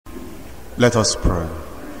Let us pray.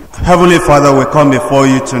 Heavenly Father, we come before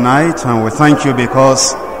you tonight and we thank you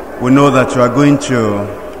because we know that you are going to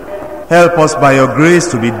help us by your grace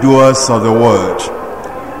to be doers of the word.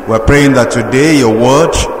 We're praying that today your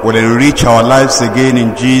word will enrich our lives again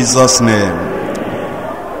in Jesus' name.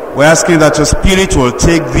 We're asking that your Spirit will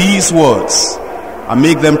take these words and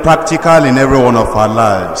make them practical in every one of our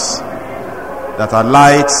lives. That our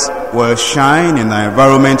lights will shine in the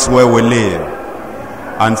environments where we live.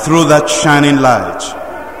 And through that shining light,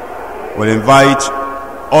 we'll invite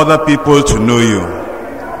other people to know you.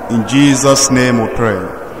 In Jesus' name we pray.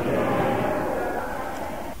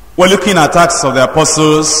 We're looking at Acts of the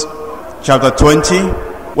Apostles, chapter 20.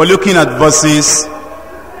 We're looking at verses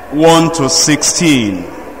 1 to 16.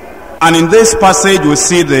 And in this passage we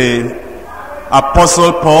see the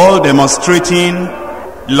Apostle Paul demonstrating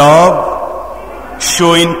love,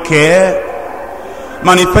 showing care,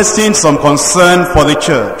 manifesting some concern for the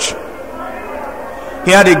church. He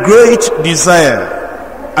had a great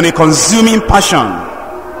desire and a consuming passion,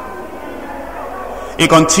 a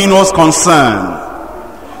continuous concern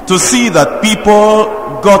to see that people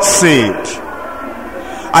got saved.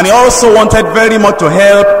 And he also wanted very much to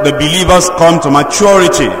help the believers come to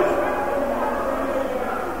maturity.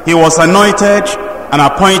 He was anointed and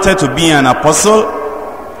appointed to be an apostle,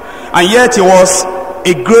 and yet he was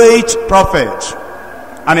a great prophet,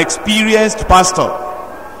 an experienced pastor,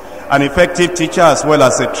 an effective teacher, as well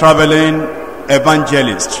as a traveling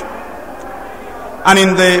evangelist. And in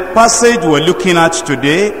the passage we're looking at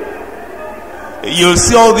today, you'll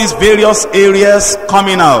see all these various areas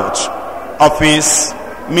coming out of his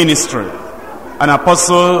ministry. An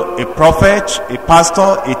apostle, a prophet, a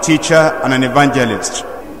pastor, a teacher, and an evangelist.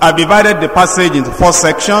 I've divided the passage into 4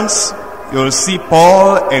 sections. You'll see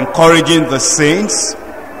Paul encouraging the saints.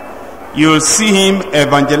 You'll see him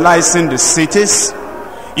evangelizing the cities.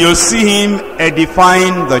 You'll see him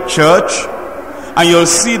edifying the church. And you'll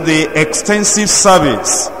see the extensive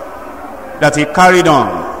service that he carried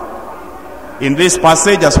on in this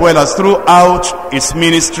passage, as well as throughout his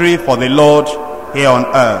ministry for the Lord here on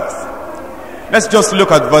earth. Let's just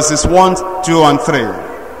look at verses 1, 2, and 3.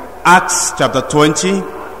 Acts chapter 20,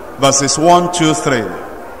 verses 1, 2, 3.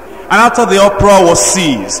 And after the uproar was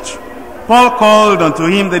ceased, Paul called unto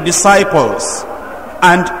him the disciples,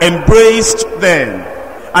 and embraced them,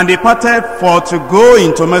 and departed for to go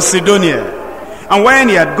into Macedonia. And when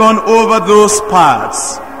he had gone over those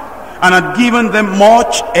parts, and had given them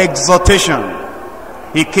much exhortation,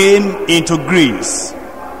 he came into Greece,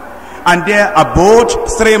 and there abode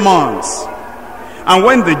 3 months. And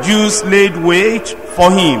when the Jews laid wait for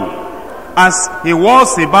him, as he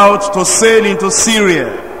was about to sail into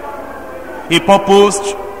Syria, he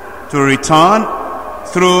purposed to return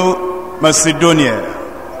through Macedonia.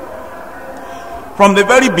 From the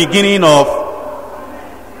very beginning of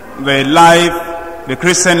the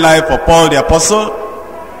Christian life of Paul the Apostle,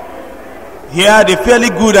 he had a fairly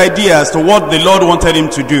good idea as to what the Lord wanted him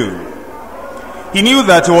to do. He knew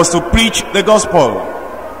that he was to preach the gospel.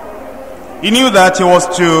 He knew that he was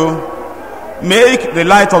to make the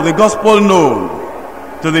light of the gospel known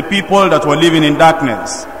to the people that were living in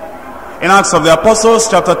darkness. In Acts of the Apostles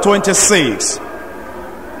chapter 26,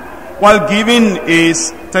 while giving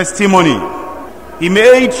his testimony, he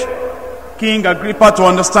made King Agrippa to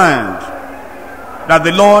understand that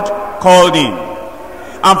the Lord called him.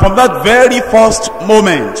 And from that very first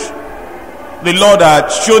moment, the Lord had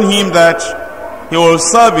shown him that he will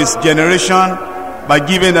serve his generation by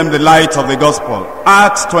giving them the light of the gospel.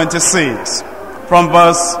 Acts 26, from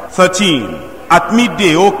verse 13. At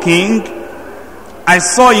midday, O king, I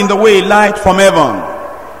saw in the way light from heaven,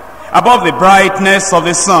 above the brightness of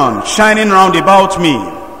the sun, shining round about me,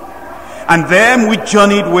 and them which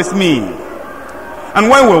journeyed with me. And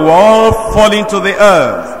when we were all falling to the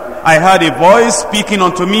earth, I heard a voice speaking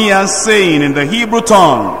unto me and saying in the Hebrew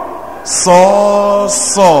tongue, Saul,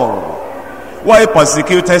 Saul, why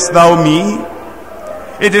persecutest thou me?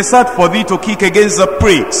 It is hard for thee to kick against the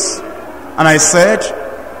pricks. And I said,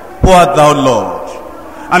 Who art thou, Lord?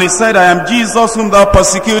 And he said, I am Jesus whom thou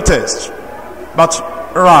persecutest. But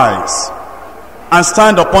rise, and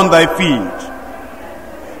stand upon thy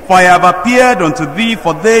feet. For I have appeared unto thee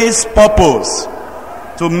for this purpose,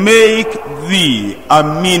 to make thee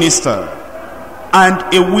a minister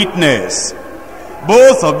and a witness,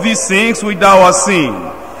 both of these things which thou hast seen,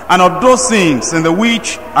 and of those things in the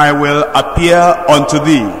which I will appear unto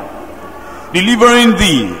thee, delivering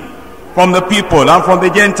thee from the people and from the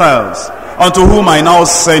Gentiles, unto whom I now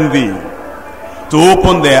send thee, to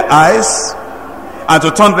open their eyes, and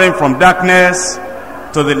to turn them from darkness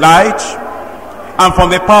to the light, and from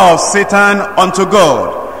the power of Satan unto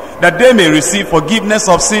God, that they may receive forgiveness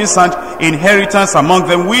of sins and inheritance among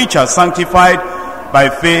them which are sanctified by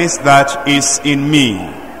faith that is in me.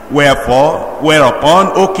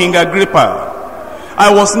 Whereupon, O King Agrippa,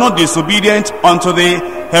 I was not disobedient unto the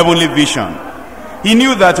heavenly vision. He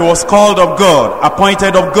knew that he was called of God,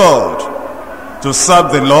 appointed of God, to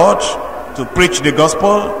serve the Lord, to preach the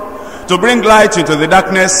gospel, to bring light into the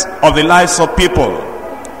darkness of the lives of people.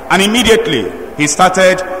 And immediately he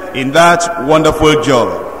started in that wonderful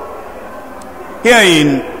job. Here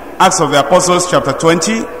in Acts of the Apostles chapter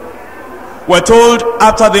 20, we're told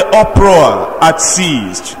after the uproar had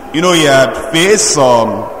ceased, he had faced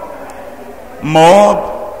some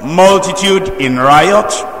multitude in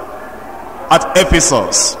riot at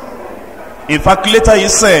Ephesus. In fact, later he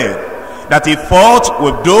said that he fought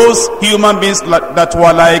with those human beings that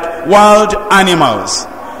were like wild animals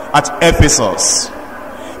at Ephesus.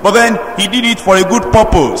 But then he did it for a good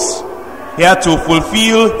purpose. He had to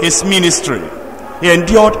fulfill his ministry. He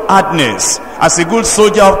endured hardness as a good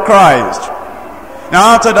soldier of Christ.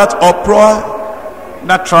 Now after that uproar,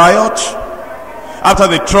 that riot, after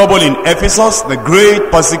the trouble in Ephesus, the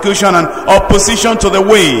great persecution and opposition to the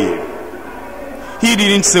way, he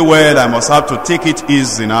didn't say, well, I must have to take it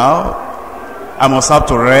easy now. I must have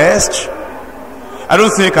to rest. I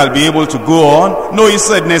don't think I'll be able to go on. No, he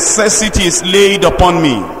said, necessity is laid upon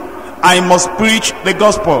me. I must preach the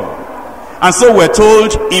gospel. And so we're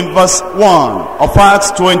told in verse 1 of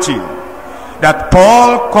Acts 20 that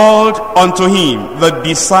Paul called unto him the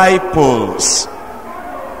disciples.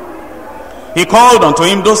 He called unto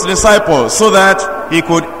him those disciples so that he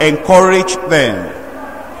could encourage them,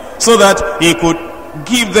 so that he could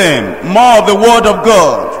give them more of the word of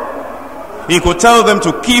God. He could tell them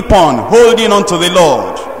to keep on holding on to the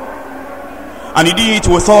Lord. And he did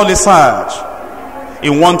it with all his heart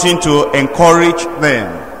in wanting to encourage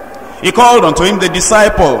them. He called unto him the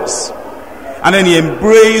disciples, and then he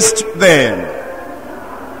embraced them.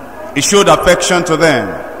 He showed affection to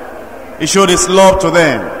them. He showed his love to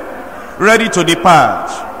them, ready to depart,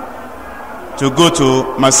 to go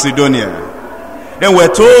to Macedonia. Then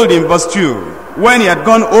we're told in verse 2, when he had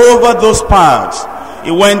gone over those parts, he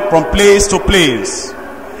went from place to place,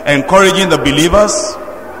 encouraging the believers,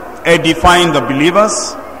 edifying the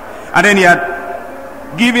believers, and then he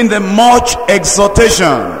had given them much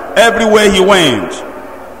exhortation. Everywhere he went,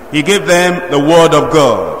 he gave them the word of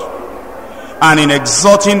God. And in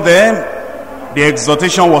exhorting them, the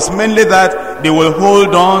exhortation was mainly that they will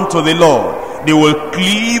hold on to the Lord. They will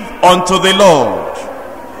cleave unto the Lord.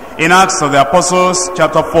 In Acts of the Apostles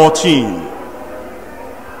chapter 14.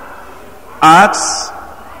 Acts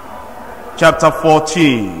chapter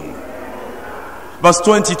 14. Verse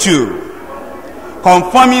 22.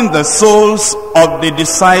 Confirming the souls of the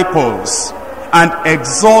disciples and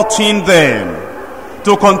exhorting them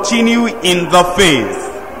to continue in the faith,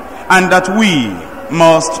 and that we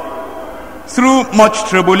must, through much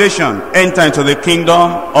tribulation, enter into the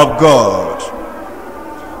kingdom of God.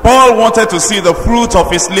 Paul wanted to see the fruit of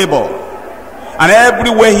his labor, and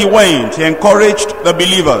everywhere he went, he encouraged the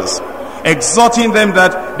believers, exhorting them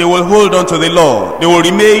that they will hold on to the Lord, they will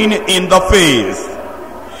remain in the faith.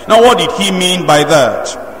 Now what did he mean by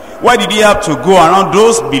that? Why did he have to go around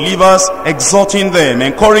those believers, exhorting them,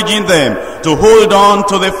 encouraging them to hold on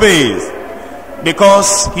to the faith?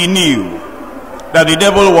 Because he knew that the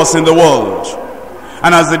devil was in the world.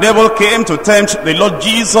 And as the devil came to tempt the Lord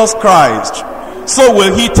Jesus Christ, so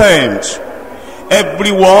will he tempt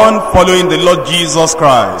everyone following the Lord Jesus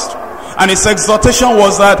Christ. And his exhortation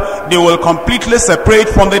was that they will completely separate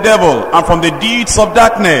from the devil and from the deeds of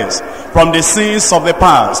darkness, from the sins of the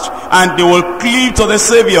past, and they will cleave to the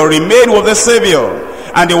Savior, remain with the Savior,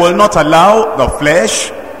 and they will not allow the flesh,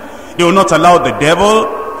 they will not allow the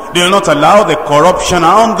devil, they will not allow the corruption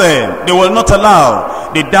around them, they will not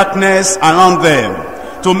allow the darkness around them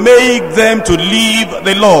to make them to leave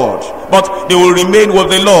the Lord, but they will remain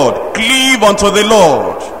with the Lord, cleave unto the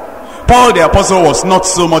Lord. Paul the apostle was not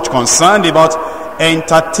so much concerned about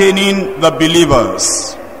entertaining the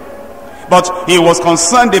believers, but he was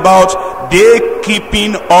concerned about they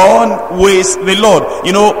keeping on with the Lord.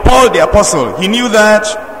 Paul the apostle, he knew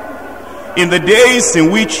that in the days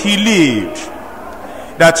in which he lived,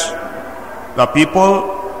 that the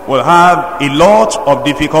people will have a lot of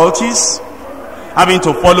difficulties having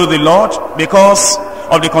to follow the Lord because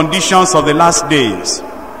of the conditions of the last days.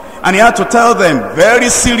 And he had to tell them very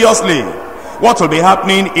seriously what will be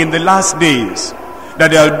happening in the last days.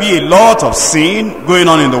 That there will be a lot of sin going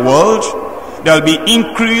on in the world. There will be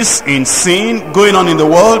increase in sin going on in the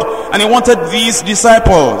world. And he wanted these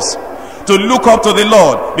disciples to look up to the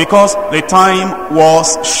Lord because the time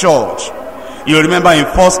was short. You remember in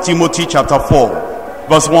 1 Timothy chapter 4,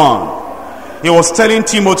 verse 1. He was telling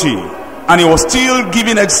Timothy, and he was still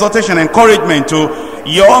giving exhortation, encouragement to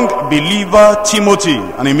young believer Timothy,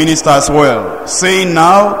 and a minister as well, saying,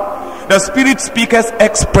 now the Spirit speaketh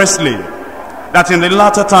expressly, that in the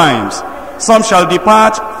latter times some shall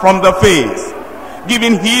depart from the faith,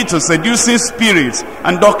 giving heed to seducing spirits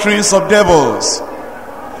and doctrines of devils.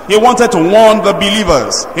 He wanted to warn the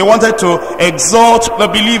believers. He wanted to exhort the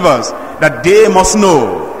believers that they must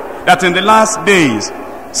know that in the last days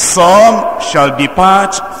some shall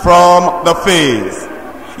depart from the faith.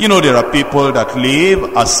 You know, there are people that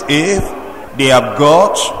live as if they have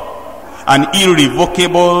got an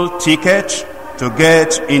irrevocable ticket to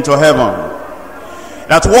get into heaven.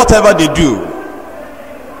 That whatever they do,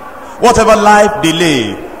 whatever life they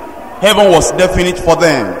live, heaven was definite for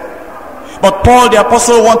them. But Paul the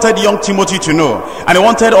apostle wanted young Timothy to know, and he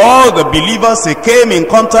wanted all the believers he came in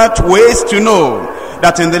contact with to know,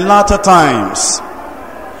 that in the latter times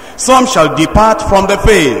some shall depart from the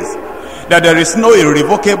faith, that there is no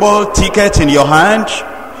irrevocable ticket in your hand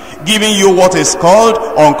giving you what is called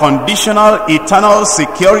unconditional eternal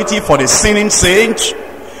security for the sinning saint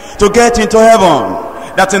to get into heaven.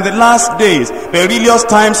 That in the last days perilous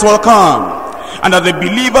times will come, and that the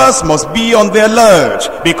believers must be on their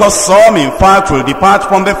alert, because some in fact will depart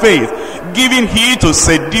from the faith, giving heed to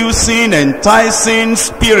seducing, enticing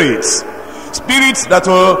spirits that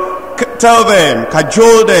will tell them,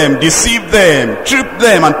 cajole them, deceive them, trip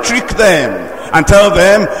them and trick them, and tell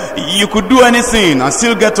them you could do anything and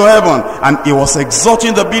still get to heaven. And he was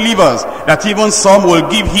exhorting the believers that even some will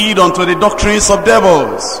give heed unto the doctrines of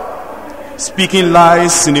devils, speaking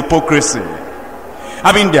lies in hypocrisy,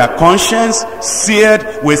 having their conscience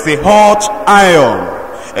seared with a hot iron.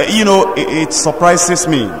 You know, it surprises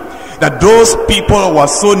me that those people were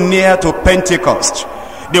so near to Pentecost.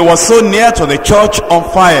 They were so near to the church on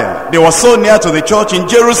fire. They were so near to the church in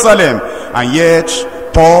Jerusalem. And yet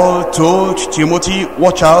Paul told Timothy,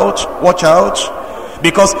 watch out, watch out.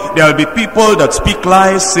 Because there will be people that speak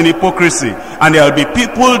lies in hypocrisy, and there will be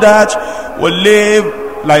people that will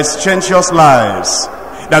live licentious lives,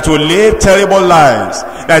 that will live terrible lives,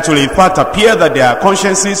 that will in fact appear that their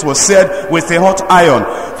consciences were seared with a hot iron,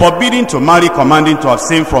 forbidding to marry, commanding to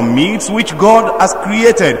abstain from meats which God has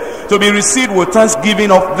created, to be received with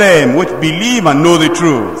thanksgiving of them which believe and know the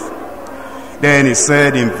truth. Then he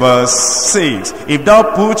said in verse 6, if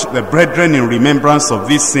thou put the brethren in remembrance of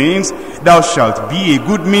these things, thou shalt be a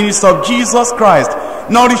good minister of Jesus Christ,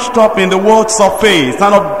 nourished up in the words of faith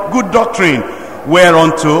and of good doctrine,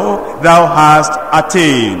 whereunto thou hast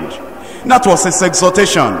attained. That was his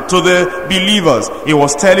exhortation to the believers. He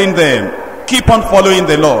was telling them, keep on following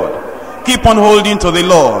the Lord, keep on holding to the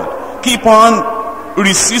Lord, keep on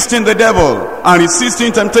resisting the devil and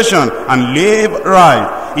resisting temptation, and live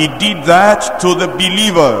right. He did that to the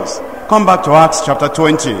believers. Come back to Acts chapter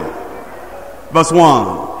 20, verse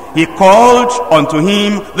 1. He called unto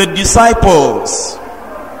him the disciples.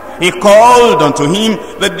 He called unto him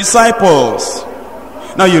the disciples.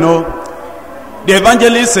 Now, you know, the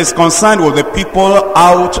evangelist is concerned with the people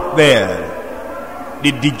out there,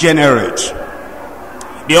 the degenerate,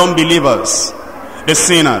 the unbelievers, the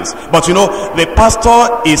sinners. But you know, the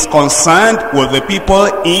pastor is concerned with the people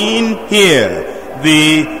in here,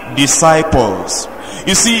 the disciples.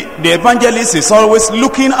 You see, the evangelist is always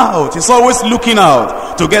looking out. He's always looking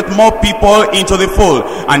out to get more people into the fold.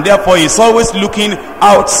 And therefore, he's always looking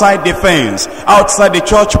outside the fence, outside the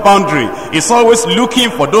church boundary. He's always looking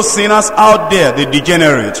for those sinners out there, the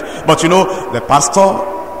degenerate. But you know, the pastor,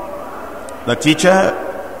 the teacher,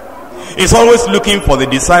 is always looking for the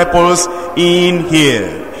disciples in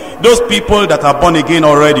here. Those people that are born again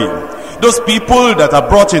already. Those people that are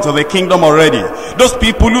brought into the kingdom already. Those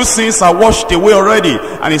people whose sins are washed away already.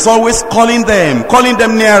 And he's always calling them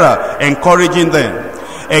nearer, encouraging them,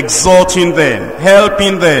 exhorting them,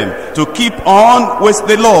 helping them to keep on with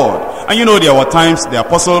the Lord. And you know, there were times the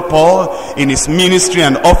Apostle Paul, in his ministry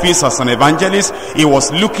and office as an evangelist, he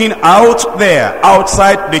was looking out there,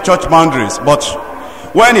 outside the church boundaries. But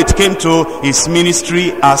when it came to his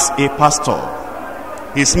ministry as a pastor,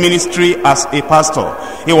 he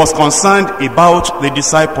was concerned about the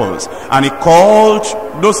disciples, and he called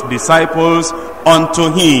those disciples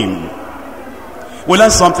unto him. We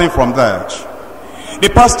learn something from that. The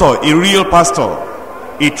pastor, a real pastor,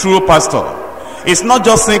 a true pastor, is not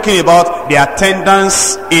just thinking about the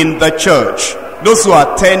attendance in the church, those who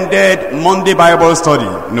attended Monday Bible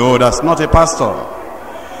study. No, that's not a pastor.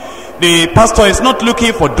 The pastor is not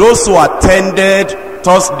looking for those who attended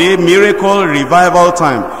Thursday miracle revival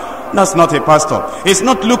time. That's not a pastor. He's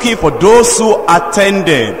not looking for those who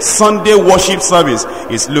attended Sunday worship service.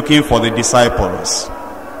 He's looking for the disciples.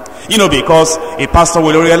 You know, because a pastor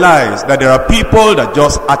will realize that there are people that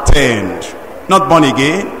just attend, not born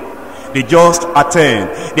again. They just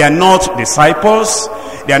attend. They are not disciples.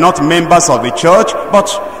 They are not members of the church. But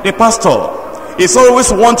the pastor is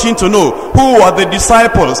always wanting to know who are the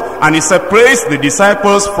disciples, and he separates the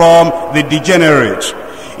disciples from the degenerate.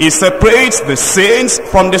 He separates the saints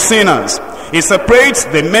from the sinners. He separates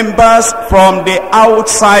the members from the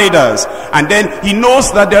outsiders. And then he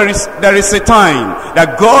knows that there is a time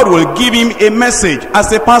that God will give him a message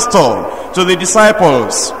as a pastor to the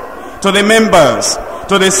disciples, to the members,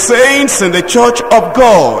 to the saints in the church of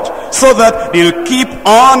God, so that they'll keep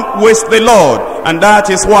on with the Lord. And that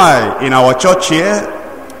is why in our church here,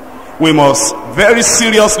 we must very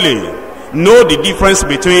seriously know the difference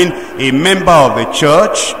between a member of the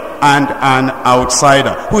church and an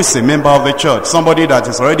outsider. Who is a member of the church? Somebody that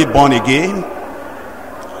is already born again.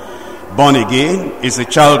 Born again is a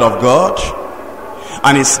child of God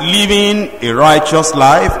and is living a righteous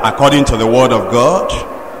life according to the word of God.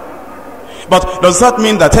 But does that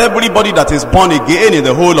mean that everybody that is born again in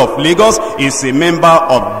the whole of Lagos is a member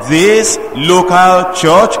of this local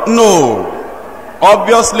church? No.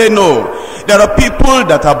 Obviously no. There are people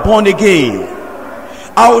that are born again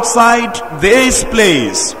outside this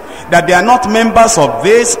place, that they are not members of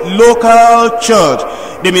this local church.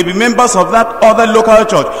 They may be members of that other local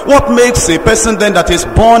church. What makes a person then that is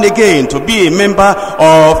born again to be a member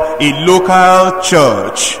of a local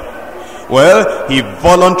church? Well, he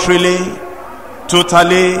voluntarily,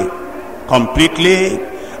 totally, completely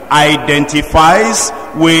identifies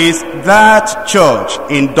with that church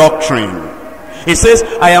in doctrine. He says,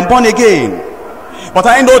 I am born again. But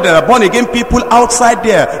I know there are born again people outside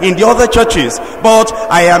there in the other churches. But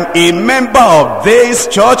I am a member of this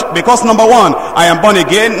church because number one, I am born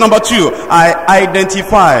again. Number two, I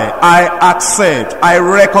identify, I accept, I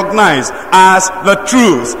recognize as the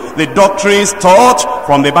truth the doctrines taught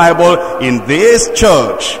from the Bible in this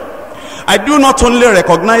church. I do not only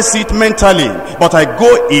recognize it mentally, but I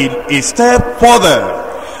go a step further.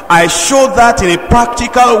 I show that in a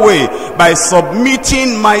practical way by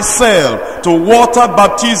submitting myself to water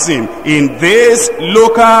baptism in this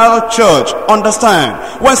local church. Understand,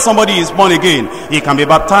 when somebody is born again, he can be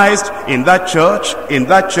baptized in that church, in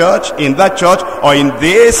that church, in that church, or in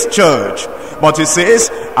this church. But he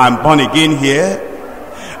says, I'm born again here,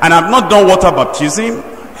 and I've not done water baptism.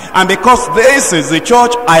 And because this is the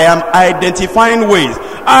church I am identifying with,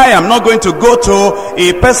 I am not going to go to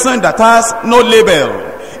a person that has no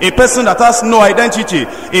label, a person that has no identity,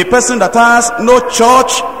 a person that has no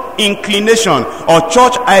church inclination or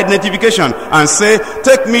church identification, and say,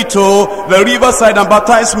 take me to the riverside and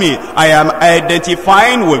baptize me. I am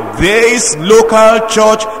identifying with this local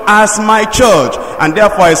church as my church, and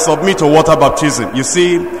therefore I submit to water baptism. You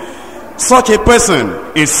see, such a person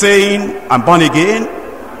is saying, I'm born again.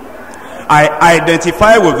 I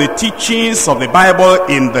identify with the teachings of the Bible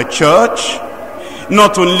in the church.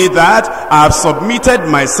 Not only that, I have submitted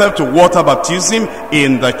myself to water baptism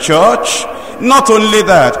in the church. Not only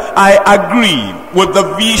that, I agree with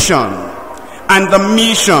the vision and the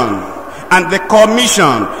mission and the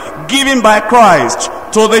commission given by Christ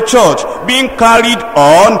to the church, being carried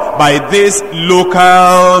on by this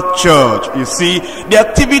local church. You see, the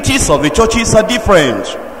activities of the churches are different.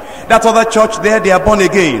 That other church there, they are born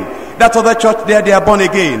again. That other church there, they are born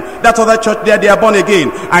again. That other church there, they are born again.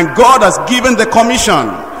 And God has given the commission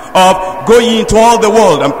of going into all the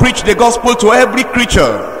world and preach the gospel to every creature.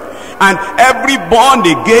 And every born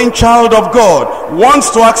again child of God wants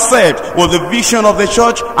to accept what the vision of the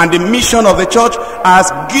church and the mission of the church has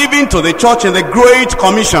given to the church in the Great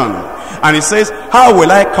Commission. And he says, how will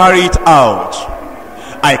I carry it out?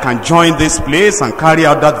 I can join this place and carry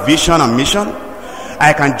out that vision and mission.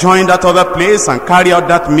 I can join that other place and carry out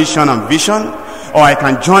that mission and vision. Or I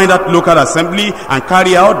can join that local assembly and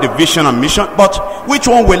carry out the vision and mission. But which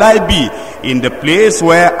one will I be? In the place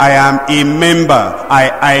where I am a member, I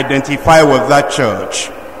identify with that church.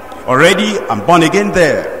 Already I'm born again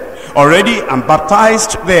there. Already I'm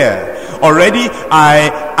baptized there. Already I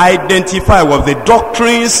identify with the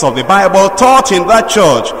doctrines of the Bible taught in that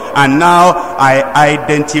church. And now I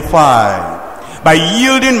identify by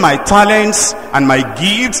yielding my talents and my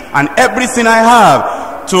gifts and everything I have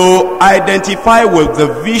to identify with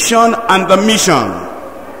the vision and the mission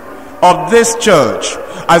of this church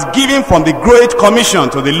as given from the Great Commission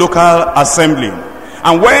to the local assembly.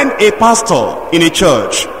 And when a pastor in a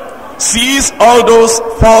church sees all those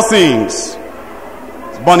four things,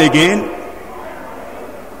 born again,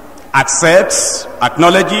 accepts,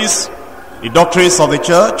 acknowledges the doctrines of the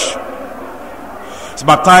church, is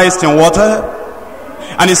baptized in water,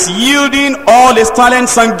 and is yielding all his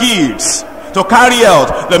talents and gifts to carry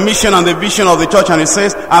out the mission and the vision of the church, and he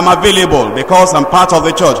says, I'm available because I'm part of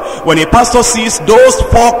the church. When a pastor sees those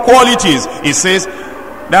 4 qualities, he says,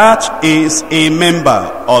 that is a member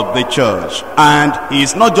of the church. And he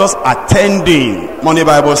is not just attending Monday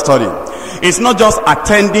Bible study. It's not just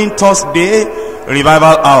attending Thursday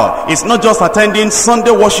revival hour. It's not just attending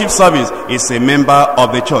Sunday worship service. It's a member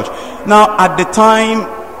of the church. Now, at the time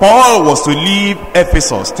Paul was to leave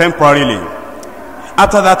Ephesus temporarily,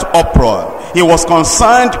 after that uproar, he was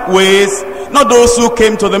concerned with not those who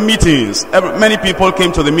came to the meetings. Many people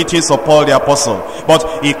came to the meetings of Paul the apostle,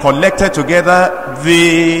 but he collected together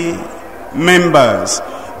the members,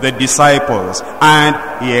 the disciples, and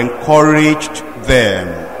he encouraged them.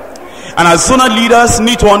 And as zonal leaders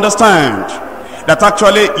need to understand that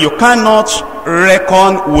actually you cannot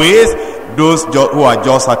reckon with those who are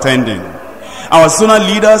just attending. Our zonal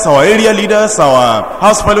leaders, our area leaders, our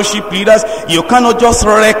house fellowship leaders, you cannot just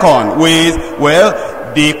reckon with,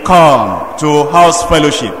 well, they come to house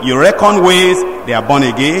fellowship. You reckon with, they are born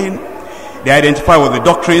again, they identify with the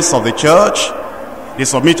doctrines of the church, they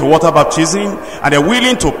submit to water baptism, and they're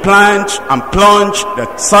willing to plant and plunge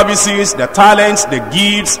the services, the talents, the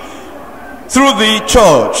gifts through the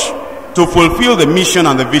church to fulfill the mission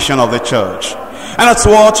and the vision of the church. And that's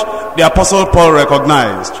what the Apostle Paul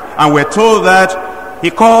recognized. And we're told that he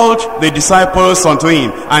called the disciples unto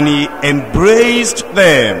him, and he embraced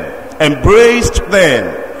them. Embraced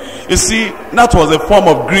them. You see, that was a form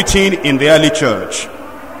of greeting in the early church,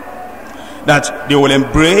 that they will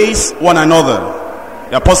embrace one another.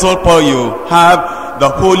 The Apostle Paul, you have the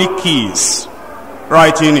holy keys,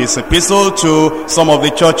 writing his epistle to some of the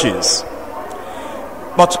churches.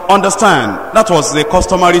 But understand, that was the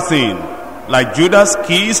customary thing. Like Judas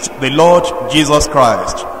kissed the Lord Jesus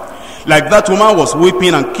Christ. Like that woman was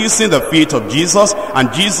weeping and kissing the feet of Jesus,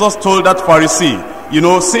 and Jesus told that Pharisee, you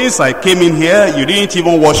know, since I came in here, you didn't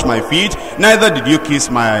even wash my feet, neither did you kiss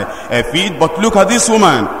my feet, but look at this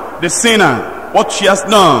woman, the sinner, what she has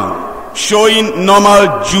done, showing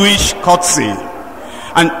normal Jewish courtesy.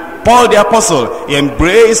 And Paul the apostle, he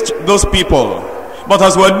embraced those people. But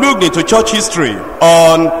as we looked into church history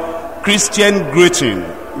on Christian greeting,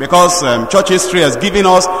 because church history has given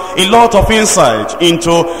us a lot of insight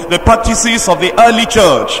into the practices of the early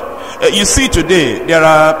church. You see today, there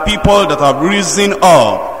are people that have risen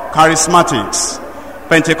up, charismatics,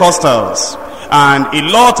 Pentecostals, and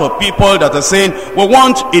a lot of people that are saying, we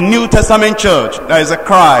want a New Testament church. There is a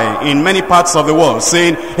cry in many parts of the world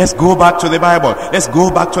saying, let's go back to the Bible. Let's go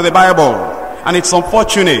back to the Bible. And it's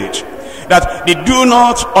unfortunate that they do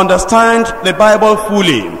not understand the Bible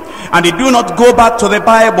fully. And they do not go back to the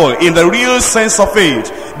Bible in the real sense of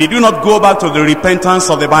it. They do not go back to the repentance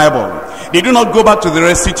of the Bible. They do not go back to the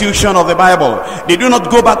restitution of the Bible. They do not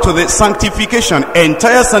go back to the sanctification,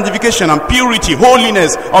 entire sanctification and purity,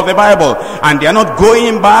 holiness of the Bible. And they are not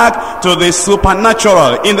going back to the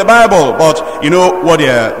supernatural in the Bible. But you know what they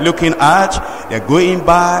are looking at? They are going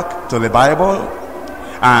back to the Bible.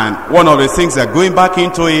 And one of the things they are going back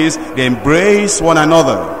into is they embrace one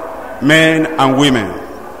another, men and women.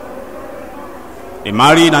 The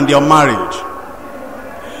married and the unmarried.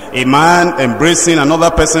 A man embracing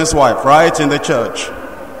another person's wife right in the church.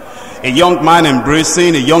 A young man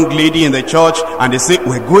embracing a young lady in the church, and they say,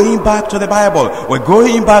 we're going back to the Bible. We're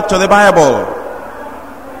going back to the Bible.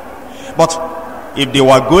 But if they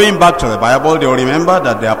were going back to the Bible, they will remember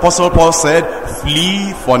that the Apostle Paul said,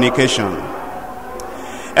 flee fornication.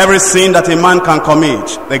 Every sin that a man can commit,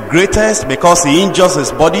 the greatest, because he injures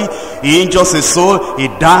his body, he injures his soul, he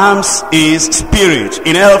damns his spirit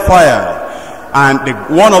in hellfire. And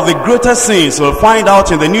one of the greatest sins we'll find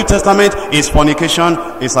out in the New Testament is fornication,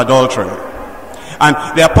 is adultery. And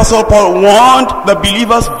the Apostle Paul warned the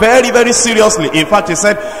believers very, very seriously. In fact, he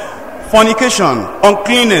said, fornication,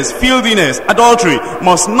 uncleanness, filthiness, adultery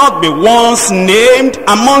must not be once named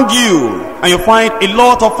among you. And you find a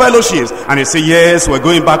lot of fellowships, and they say, yes, we're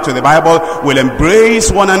going back to the Bible, we'll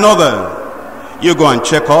embrace one another. You go and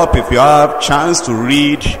check up if you have chance to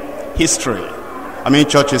read history.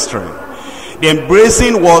 Church history. The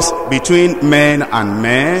embracing was between men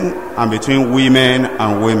and between women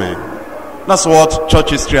and women. That's what church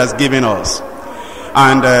history has given us.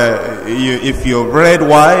 And if you've read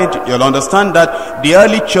wide, you'll understand that the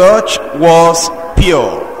early church was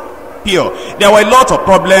pure. There were a lot of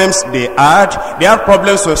problems they had. They had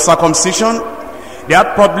problems with circumcision. They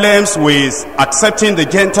had problems with accepting the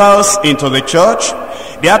Gentiles into the church.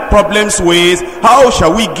 They had problems with how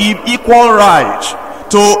shall we give equal right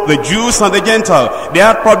to the Jews and the Gentiles. They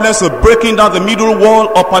had problems with breaking down the middle wall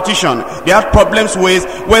of partition. They had problems with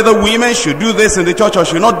whether women should do this in the church or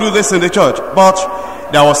should not do this in the church. But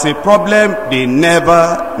there was a problem they never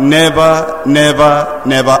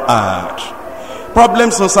had.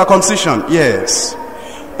 Problems on circumcision, yes.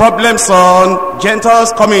 Problems on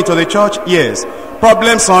Gentiles coming into the church, yes.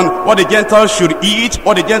 Problems on what the Gentiles should eat,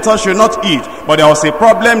 what the Gentiles should not eat. But there was a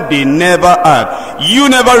problem they never had. You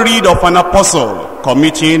never read of an apostle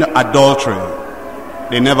committing adultery.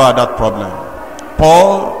 They never had that problem.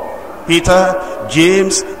 Paul, Peter,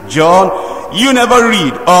 James, John, you never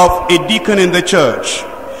read of a deacon in the church.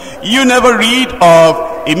 You never read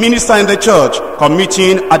of a minister in the church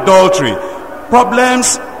committing adultery.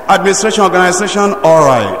 Problems, administration, organization, all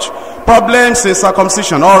right. Problems in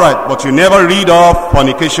circumcision, all right. But you never read of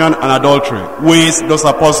fornication and adultery with those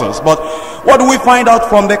apostles. But what do we find out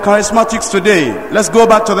from the charismatics today? Let's go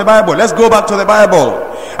back to the Bible. Let's go back to the Bible.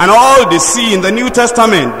 And all they see in the New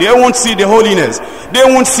Testament, they won't see the holiness. They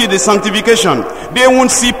won't see the sanctification. They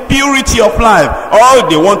won't see purity of life. All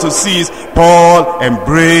they want to see is Paul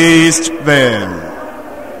embraced them.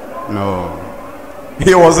 No.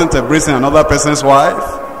 He wasn't embracing another person's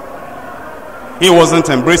wife. He wasn't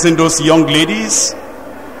embracing those young ladies.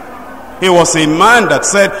 He was a man that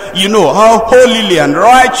said, you know how holily and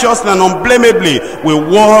righteously and unblameably we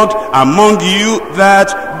walked among you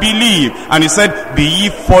that believe. And he said, be ye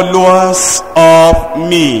followers of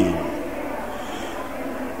me.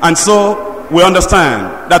 And so we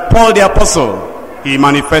understand that Paul the apostle, he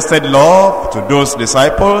manifested love to those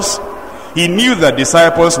disciples. He knew that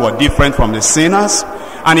disciples were different from the sinners.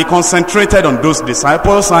 And he concentrated on those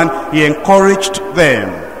disciples and he encouraged them.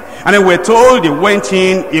 And then we're told he went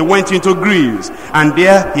into Greece, and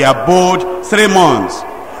there he abode 3 months.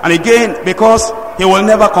 And again, because he will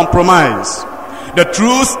never compromise the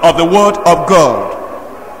truth of the word of God.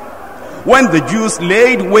 When the Jews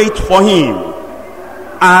laid wait for him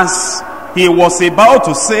as he was about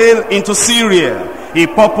to sail into Syria, he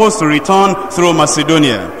purposed to return through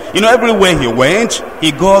Macedonia. You know, everywhere he went,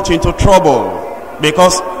 he got into trouble.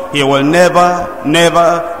 Because he will never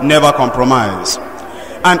compromise.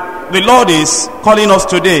 And the Lord is calling us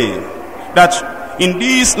today that in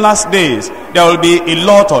these last days there will be a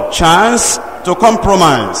lot of chance to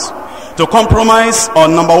compromise. To compromise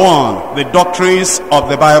on, number one, the doctrines of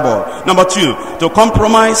the Bible. Number two, to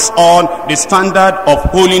compromise on the standard of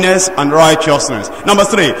holiness and righteousness. Number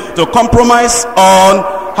three, to compromise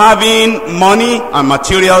on having money and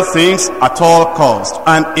material things at all cost.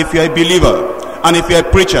 And if you're a believer, and if you're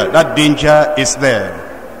a preacher, that danger is there.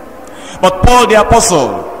 But Paul the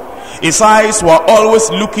apostle, his eyes were always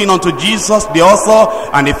looking unto Jesus, the author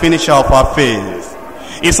and the finisher of our faith.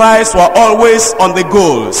 His eyes were always on the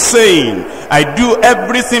goal, saying, I do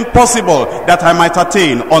everything possible that I might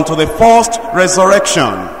attain unto the first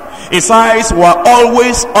resurrection. His eyes were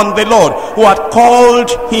always on the Lord, who had called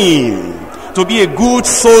him to be a good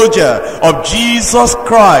soldier of Jesus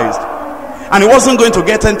Christ. And he wasn't going to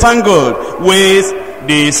get entangled with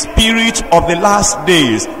the spirit of the last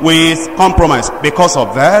days, with compromise. Because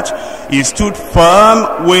of that, he stood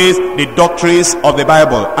firm with the doctrines of the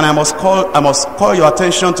Bible. And I must call your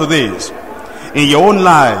attention to this. In your own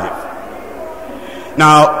life,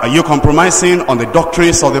 now, are you compromising on the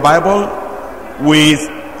doctrines of the Bible with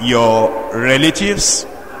your relatives,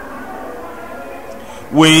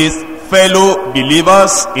 with fellow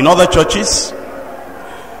believers in other churches,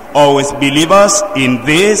 or with believers in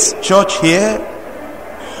this church here?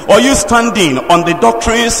 Or are you standing on the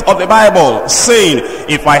doctrines of the Bible, saying,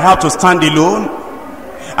 if I have to stand alone,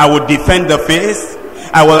 I will defend the faith,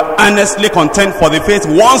 I will earnestly contend for the faith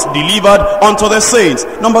once delivered unto the saints?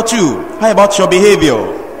 Number two, how about your behavior?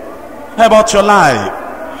 How about your life?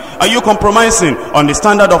 Are you compromising on the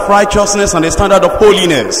standard of righteousness and the standard of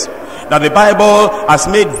holiness that the Bible has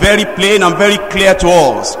made very plain and very clear to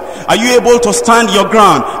us? Are you able to stand your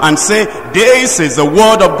ground and say, this is the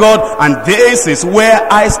word of God and this is where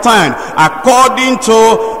I stand according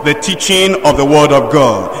to the teaching of the word of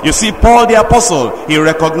God? You see, Paul the apostle, he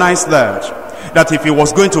recognized that if he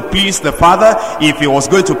was going to please the Father, if he was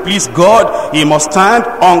going to please God, he must stand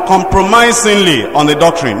uncompromisingly on the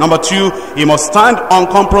doctrine. Number two, he must stand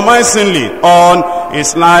uncompromisingly on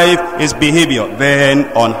his life, his behavior, then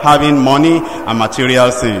on having money and material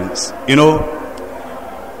things. You know,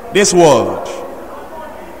 this world,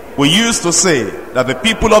 we used to say that the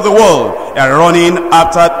people of the world are running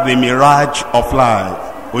after the mirage of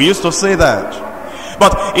life. We used to say that.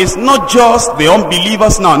 But it's not just the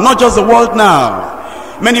unbelievers now, not just the world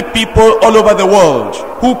now. Many people all over the world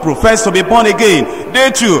who profess to be born again, they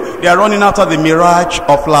too, they are running after the mirage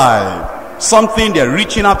of life. Something they're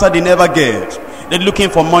reaching after they never get. They're looking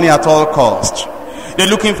for money at all costs. They're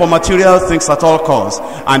looking for material things at all costs.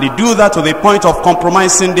 And they do that to the point of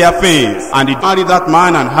compromising their faith. And they marry that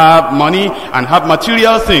man and have money and have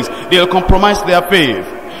material things. They'll compromise their faith.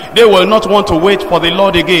 They will not want to wait for the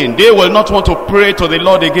Lord again. They will not want to pray to the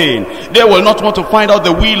Lord again. They will not want to find out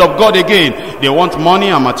the will of God again. They want money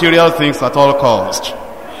and material things at all costs.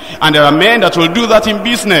 And there are men that will do that in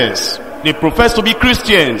business. They profess to be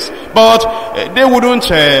Christians, but they wouldn't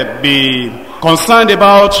be concerned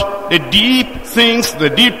about the deep things, the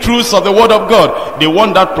deep truths of the Word of God. They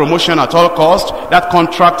want that promotion at all cost, that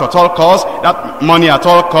contract at all cost, that money at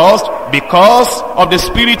all cost, because of the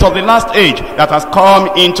spirit of the last age that has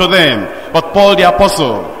come into them. But Paul the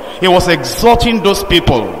Apostle, he was exhorting those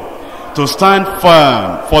people to stand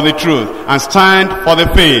firm for the truth and stand for the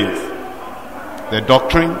faith, the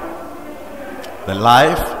doctrine, the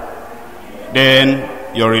life, then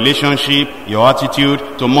your relationship, your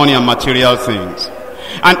attitude to money and material things.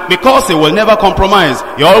 And because he will never compromise,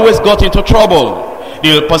 he always got into trouble.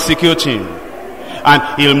 They'll persecute him.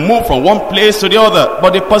 And he'll move from one place to the other.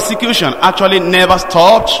 But the persecution actually never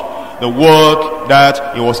stopped the work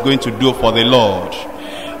that he was going to do for the Lord.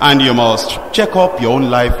 And you must check up your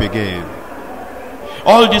own life again.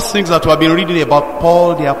 All these things that we have been reading about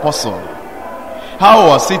Paul the Apostle,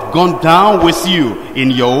 how has it gone down with you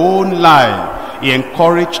in your own life? He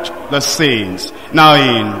encouraged the saints. Now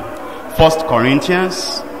in 1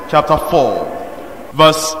 Corinthians chapter 4,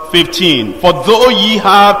 verse 15. For though ye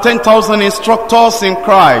have 10,000 instructors in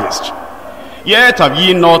Christ, yet have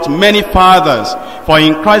ye not many fathers. For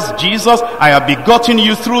in Christ Jesus I have begotten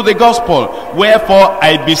you through the gospel. Wherefore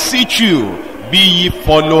I beseech you, be ye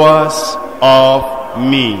followers of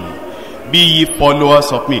me. Be ye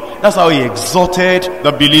followers of me. That's how he exhorted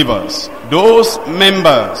the believers, those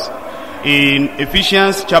members. In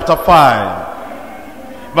Ephesians chapter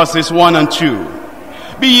 5, verses 1 and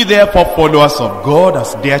 2. Be ye therefore followers of God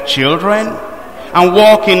as dear children, and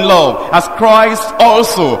walk in love, as Christ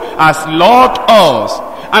also has loved us,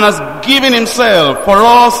 and has given himself for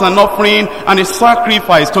us an offering and a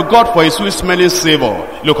sacrifice to God for a sweet-smelling savor.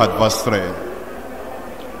 Look at verse 3.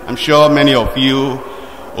 I'm sure many of you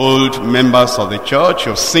old members of the church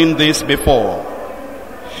have seen this before.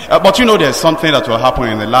 But you know there's something that will happen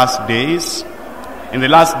in the last days. In the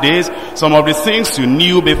last days, some of the things you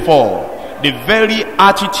knew before, the very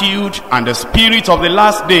attitude and the spirit of the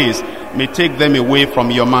last days may take them away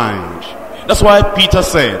from your mind. That's why Peter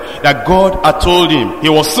said that God had told him he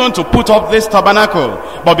was soon to put up this tabernacle.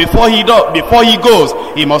 But before he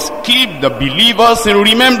goes, he must keep the believers in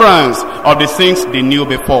remembrance of the things they knew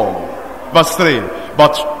before. Verse 3,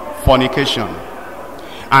 but fornication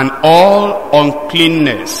and all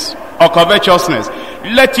uncleanness or covetousness,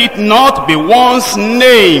 let it not be once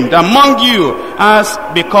named among you as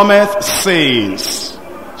becometh saints.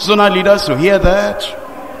 Zonal leaders to hear that.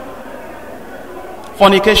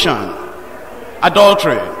 Fornication,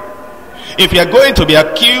 adultery. If you're going to be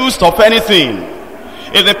accused of anything,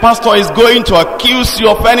 if the pastor is going to accuse you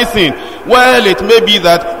of anything, well, it may be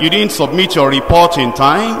that you didn't submit your report in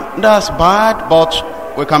time. That's bad,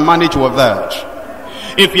 but we can manage with that.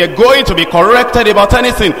 If you're going to be corrected about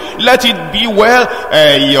anything, let it be, well,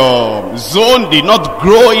 your zone did not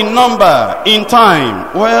grow in number in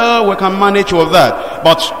time. Well, we can manage with that.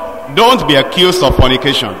 But don't be accused of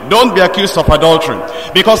fornication. Don't be accused of adultery.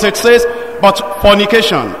 Because it says, but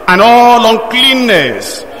fornication and all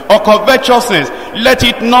uncleanness or covetousness, let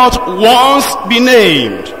it not once be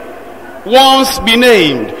named. Once be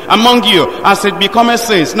named among you as it becometh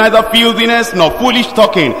saints, neither filthiness nor foolish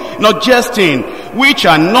talking nor jesting, which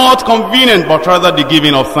are not convenient, but rather the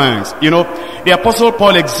giving of thanks. You know, the Apostle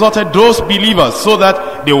Paul exhorted those believers so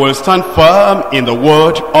that they will stand firm in the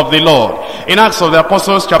word of the Lord. In Acts of the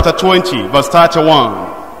Apostles chapter 20 verse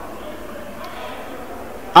 31.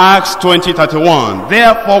 Acts 20:31.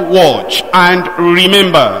 Therefore watch and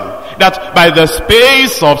remember that by the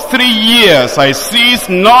space of 3 years I cease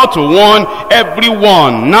not to warn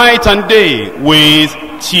everyone night and day with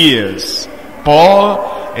tears.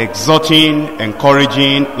 Paul exhorting,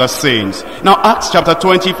 encouraging the saints. Now Acts chapter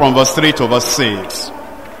 20 from verse 3 to verse 6.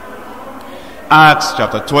 Acts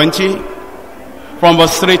chapter 20 from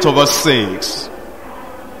verse 3 to verse 6.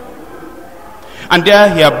 And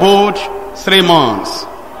there he abode 3 months.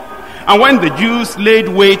 And when the Jews laid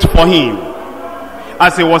wait for him,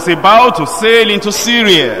 as he was about to sail into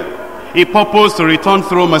Syria, he purposed to return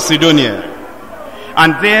through Macedonia.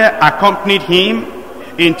 And there accompanied him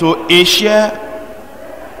into Asia,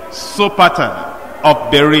 Sopater of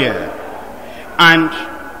Berea, and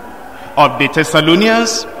of the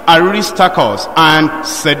Thessalonians, Aristarchus and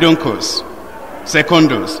Sedeucus,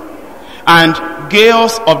 Secundus, and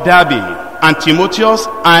Gaius of Derbe, and Timotheus,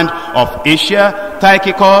 and of Asia,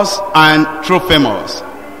 Tychicus, and Trophimus.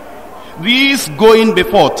 These going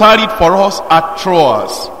before tarried for us at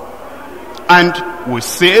Troas, and we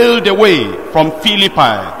sailed away from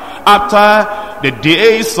Philippi after the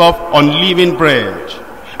days of unleavened bread,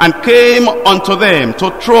 and came unto them to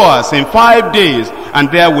Troas in 5 days, and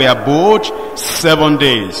there we abode 7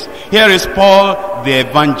 days. Here is Paul the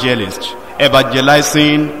evangelist,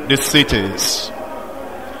 evangelizing the cities.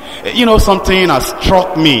 You know, something has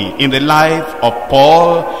struck me in the life of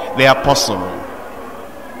Paul the apostle.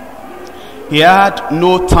 He had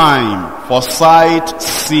no time for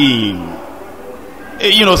sightseeing.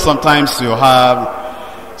 You know, sometimes you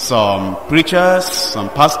have some preachers, some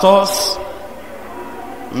pastors,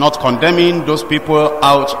 not condemning those people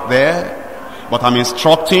out there, but I'm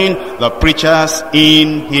instructing the preachers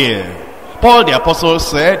in here. Paul the apostle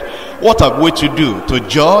said, what have we to do to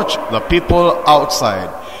judge the people outside?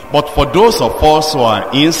 But for those of us who are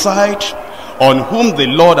inside, on whom the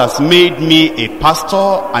Lord has made me a pastor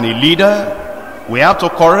and a leader, we have to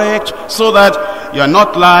correct so that you're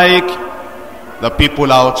not like the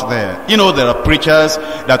people out there. You know, there are preachers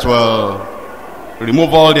that will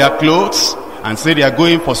remove all their clothes and say they are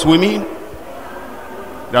going for swimming.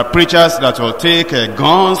 There are preachers that will take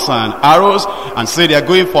guns and arrows and say they are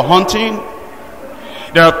going for hunting.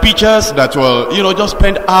 There are preachers that will, you know, just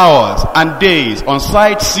spend hours and days on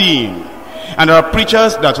sightseeing. And there are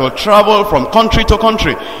preachers that will travel from country to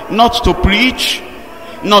country, not to preach,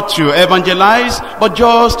 not to evangelize, but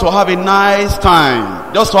just to have a nice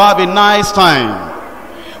time. Just to have a nice time.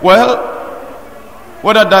 Well,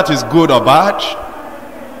 whether that is good or bad,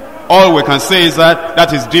 all we can say is that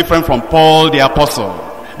that is different from Paul the apostle.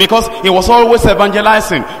 Because he was always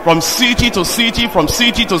evangelizing from city to city, from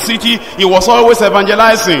city to city. He was always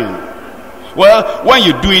evangelizing. Well, when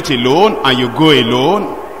you do it alone and you go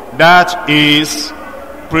alone, that is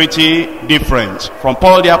pretty different from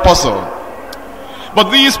Paul the apostle. But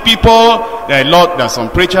these people, there are some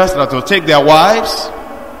preachers that will take their wives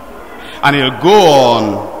and they'll go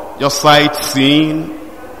on just sightseeing,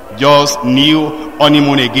 just new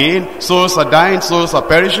honeymoon again. Souls are dying, souls are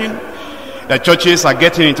perishing. The churches are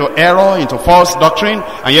getting into error, into false doctrine,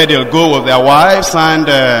 and yet they'll go with their wives and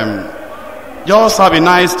just have a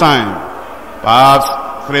nice time,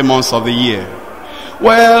 perhaps 3 months of the year.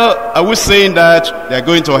 Well, are we saying that they're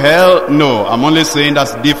going to hell? No, I'm only saying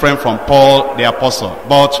that's different from Paul the apostle.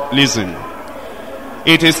 But listen,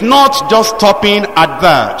 it is not just stopping at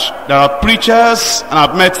that. There are preachers, and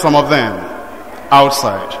I've met some of them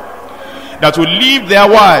outside, that will leave their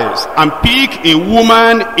wives and pick a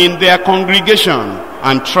woman in their congregation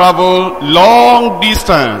and travel long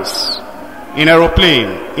distance in aeroplane,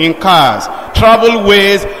 in cars, travel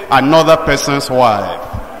with another person's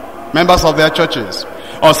wife, members of their churches,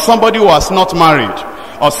 or somebody who has not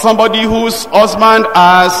married, or somebody whose husband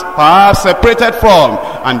has perhaps separated from,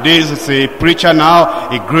 and this is a preacher now,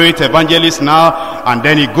 a great evangelist now, and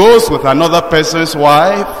then he goes with another person's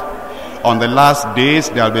wife. On the last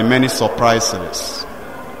days, there will be many surprises.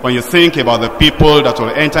 When you think about the people that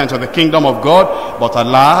will enter into the kingdom of God, but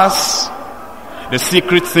alas, the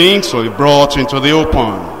secret things will be brought into the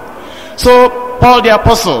open. So, Paul the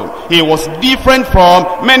apostle, he was different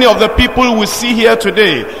from many of the people we see here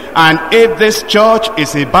today. And if this church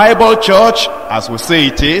is a Bible church, as we say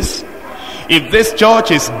it is, if this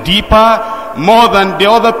church is deeper, more than the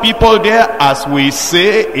other people there, as we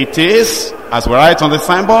say it is, as we write on the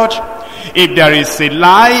signboard, if there is a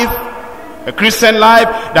life, a Christian life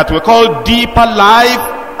that we call deeper life,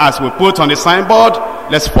 as we put on the signboard,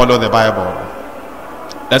 let's follow the Bible.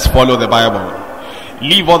 Let's follow the Bible.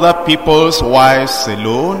 Leave other people's wives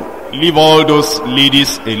alone. Leave all those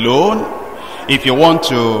ladies alone. If you want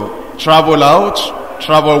to travel out,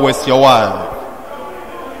 travel with your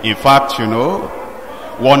wife. In fact, you know,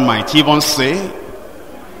 one might even say,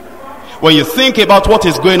 when you think about what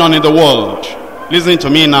is going on in the world, listen to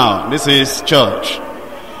me now. This is church.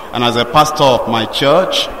 And as a pastor of my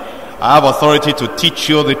church, I have authority to teach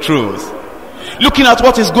you the truth. Looking at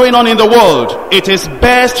what is going on in the world, it is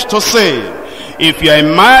best to say, if you are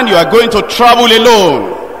a man, you are going to travel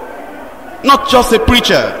alone. Not just a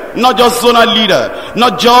preacher, not just zonal leader,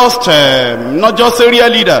 not just area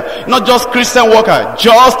leader, not just Christian worker,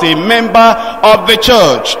 just a member of the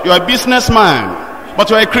church. You are a businessman, but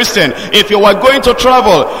you are a Christian. If you are going to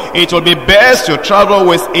travel, it will be best you travel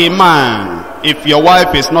with a man if your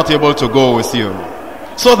wife is not able to go with you,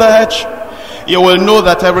 so that you will know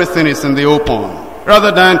that everything is in the open.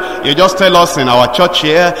 Rather than you just tell us in our church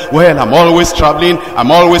here, well, I'm always traveling,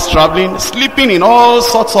 sleeping in all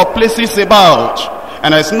sorts of places about,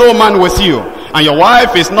 and there's no man with you, and your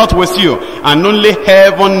wife is not with you, and only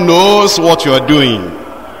heaven knows what you're doing.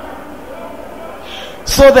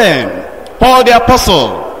 So then, Paul the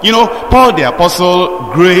Apostle, Paul the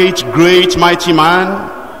Apostle, great, mighty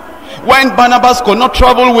man. When Barnabas could not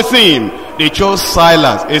travel with him, they chose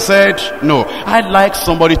Silas. He said, no, I'd like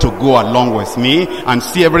somebody to go along with me and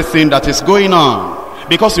see everything that is going on.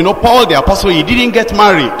 Because Paul the Apostle, he didn't get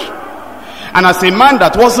married. And as a man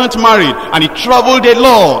that wasn't married, and he traveled a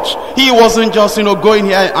lot, he wasn't just, going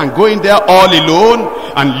here and going there all alone.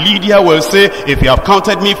 And Lydia will say, if you have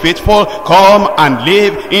counted me faithful, come and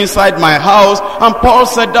live inside my house. And Paul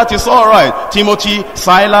said, that is all right. Timothy,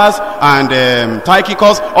 Silas, and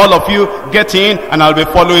Tychicus, all of you get in, and I'll be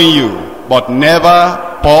following you. But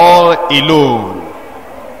never Paul alone.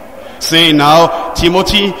 Say now,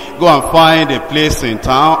 Timothy, go and find a place in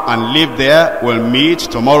town and live there. We'll meet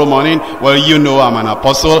tomorrow morning. Well, I'm an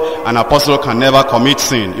apostle. An apostle can never commit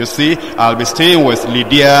sin. You see, I'll be staying with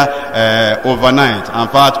Lydia overnight. In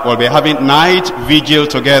fact, we'll be having night vigil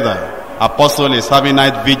together. Apostle is having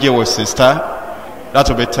night vigil with sister. That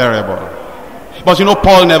will be terrible. But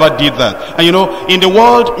Paul never did that. And in the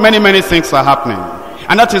world, many things are happening.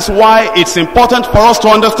 And that is why it's important for us to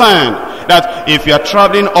understand that if you are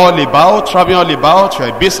traveling all about, you're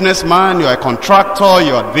a businessman, you're a contractor,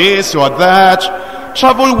 you're this, you're that,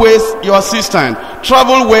 travel with your assistant,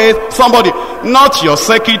 travel with somebody, not your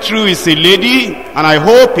secretary is a lady. And I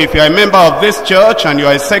hope if you're a member of this church and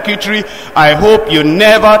you're a secretary, I hope you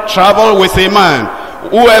never travel with a man.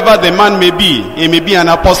 Whoever the man may be, he may be an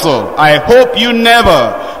apostle. I hope you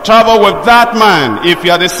never travel with that man if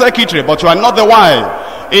you are the secretary, but you are not the wife.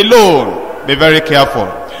 Alone. Be very careful.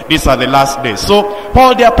 These are the last days. So,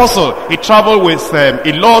 Paul the Apostle, he traveled with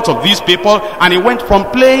a lot of these people, and he went from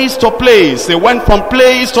place to place. He went from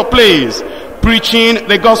place to place, preaching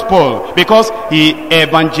the gospel, because he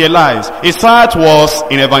evangelized. His heart was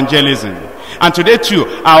in evangelism. And today too,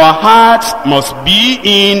 our hearts must be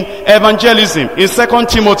in evangelism. In 2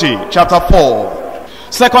 Timothy chapter 4.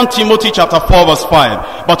 2 Timothy chapter 4 verse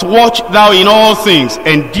 5. But watch thou in all things,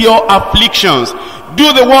 endure afflictions,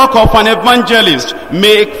 do the work of an evangelist,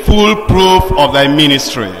 make full proof of thy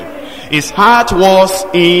ministry. His heart was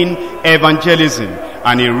in evangelism,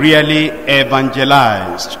 and he really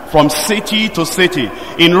evangelized from city to city.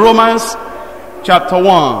 In Romans chapter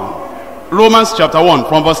 1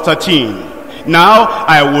 from verse 13. Now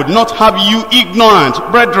I would not have you ignorant,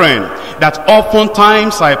 brethren, that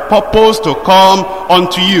oftentimes I purposed to come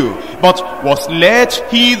unto you, but was led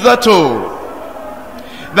hitherto,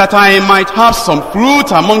 that I might have some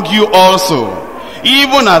fruit among you also.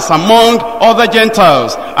 Even as among other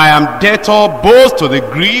Gentiles, I am debtor both to the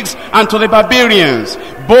Greeks and to the barbarians,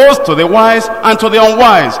 both to the wise and to the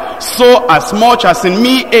unwise. So as much as in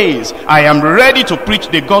me is, I am ready to preach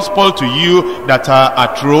the gospel to you that are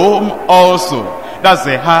at Rome also. That's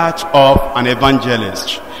the heart of an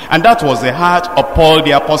evangelist. And that was the heart of Paul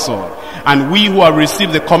the Apostle. And we who have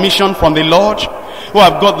received the commission from the Lord, who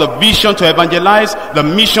have got the vision to evangelize, the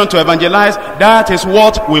mission to evangelize, that is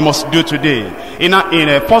what we must do today. In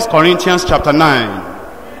 1 Corinthians chapter 9.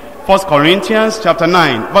 1 Corinthians chapter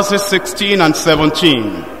 9, verses 16 and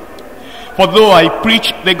 17. For though I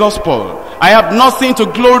preach the gospel, I have nothing to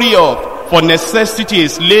glory of, for necessity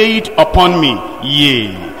is laid upon me.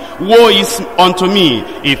 Yea, woe is unto me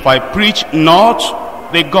if I preach not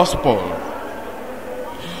the gospel.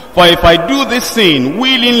 For if I do this thing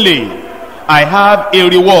willingly, I have a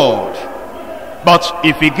reward. But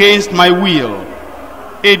if against my will,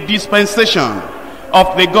 a dispensation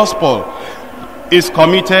of the gospel is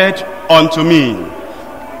committed unto me.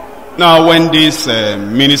 Now when this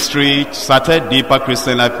ministry started, Deeper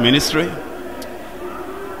Christian Life Ministry,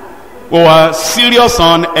 we were serious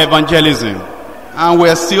on evangelism. And we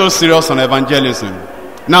are still serious on evangelism.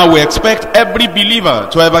 Now we expect every believer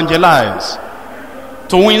to evangelize,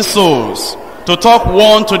 to win souls, to talk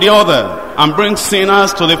one to the other, and bring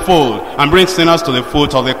sinners to the fold,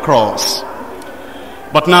 of the cross.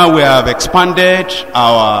 But now we have expanded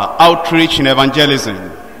our outreach in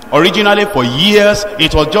evangelism. Originally for years,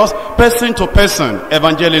 it was just person-to-person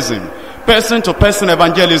evangelism, person-to-person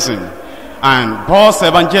evangelism, and boss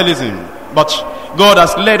evangelism. But God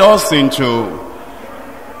has led us into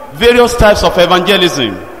various types of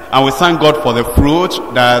evangelism, and we thank God for the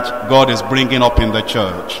fruit that God is bringing up in the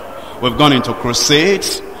church. We've gone into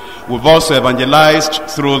crusades. We've also evangelized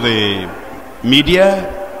through the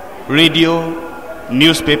media, radio,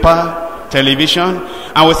 newspaper, television.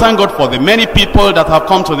 And we thank God for the many people that have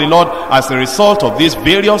come to the Lord as a result of these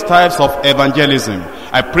various types of evangelism.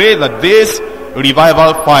 I pray that this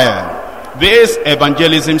revival fire, this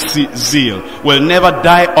evangelism zeal will never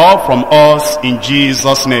die off from us in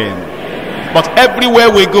Jesus' name. But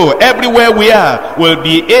everywhere we go, everywhere we are, we'll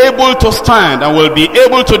be able to stand and we'll be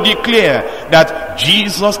able to declare that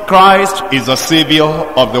Jesus Christ is the Savior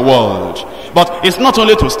of the world. But it's not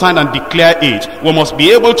only to stand and declare it. We must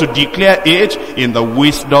be able to declare it in the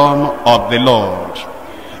wisdom of the Lord.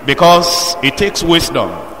 Because it takes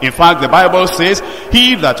wisdom. In fact, the Bible says,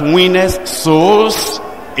 he that winneth souls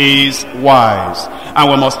is wise.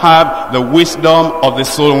 And we must have the wisdom of the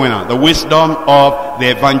soul winner, the wisdom of the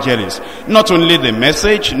evangelist. Not only the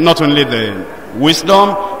message, not only the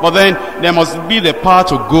wisdom, but then there must be the power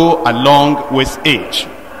to go along with it.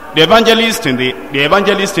 The evangelist in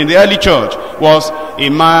the early church was a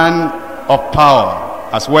man of power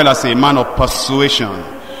as well as a man of persuasion.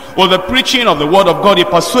 With the preaching of the word of God, he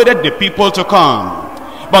persuaded the people to come.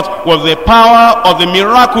 But with the power of the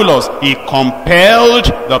miraculous, he compelled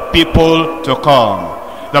the people to come.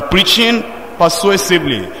 The preaching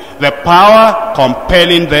persuasively, the power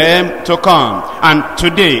compelling them to come. And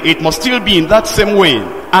today, it must still be in that same way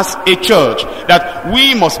as a church, that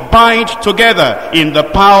we must bind together in the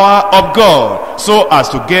power of God so as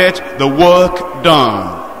to get the work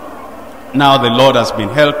done. Now the Lord has been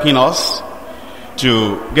helping us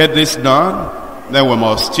to get this done. Then we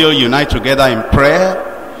must still unite together in prayer.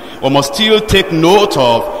 We must still take note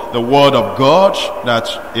of the word of God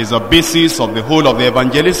that is the basis of the whole of the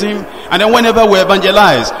evangelism. And then whenever we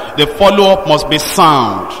evangelize, the follow-up must be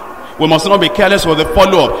sound. We must not be careless with the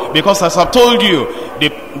follow-up, because as I've told you,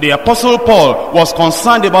 the Apostle Paul was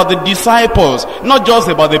concerned about the disciples, not just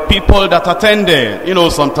about the people that attended. You know,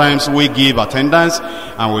 sometimes we give attendance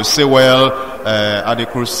and we say, well, at the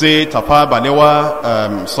crusade, Tafa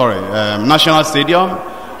Balewa, National Stadium,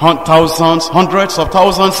 thousands, hundreds of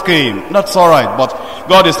thousands came. That's all right, but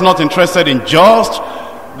God is not interested in just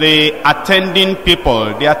the attending people.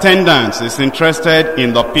 The attendance is interested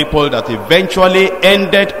in the people that eventually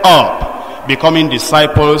ended up becoming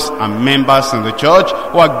disciples and members in the church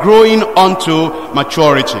who are growing unto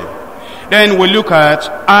maturity. Then we look at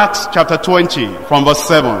Acts chapter 20 from verse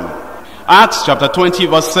 7. Acts chapter 20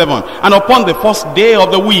 verse 7. And upon the first day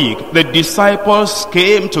of the week, the disciples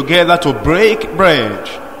came together to break bread.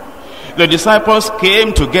 The disciples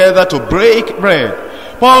came together to break bread.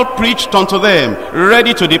 Paul preached unto them,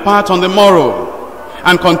 ready to depart on the morrow,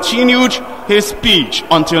 and continued his speech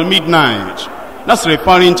until midnight. That's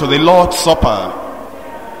referring to the Lord's Supper.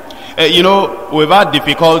 You know, we've had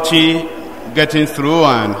difficulty getting through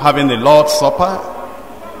and having the Lord's Supper.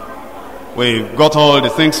 We've got all the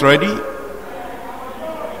things ready.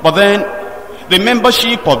 But then, the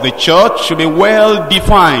membership of the church should be well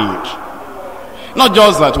defined. Not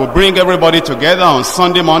just that we bring everybody together on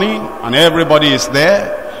Sunday morning and everybody is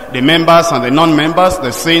there, the members and the non-members,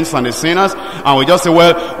 the saints and the sinners, and we just say,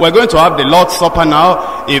 well, we're going to have the Lord's Supper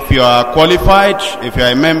now. If you are qualified, if you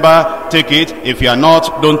are a member, take it. If you are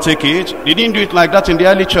not, don't take it. They didn't do it like that in the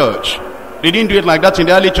early church. They didn't do it like that in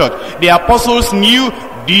the early church. The apostles knew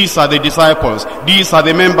these are the disciples, these are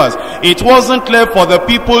the members. It wasn't left for the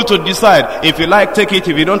people to decide. If you like, take it.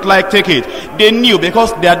 If you don't like, take it. They knew,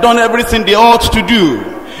 because they had done everything they ought to do.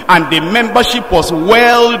 And the membership was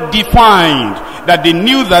well defined, that they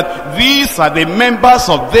knew that these are the members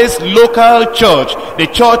of this local church, the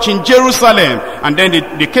church in Jerusalem. And then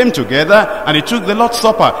they came together and they took the Lord's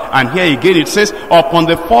Supper. And here again it says, upon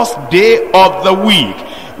the first day of the week,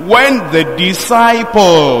 when the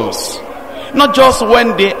disciples, not just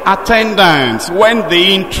when the attendants, when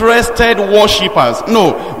the interested worshippers,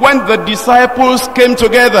 no, when the disciples came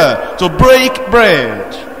together to break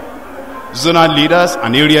bread, zonal leaders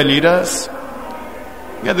and area leaders,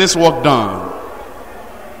 get this work done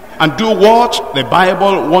and do what the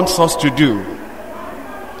Bible wants us to do.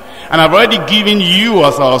 And I've already given you,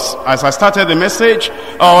 as I started the message,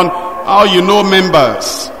 on how you know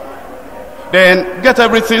members. Then get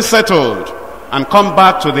everything settled and come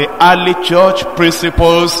back to the early church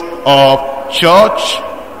principles of church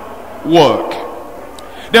work.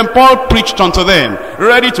 Then Paul preached unto them,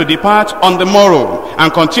 ready to depart on the morrow,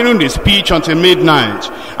 and continued his speech until midnight.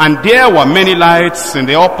 And there were many lights in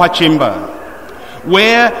the upper chamber,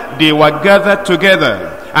 where they were gathered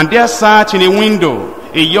together. And there sat in a window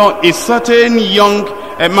a certain young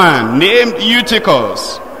man named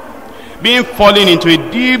Eutychus, being fallen into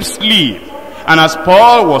a deep sleep. And as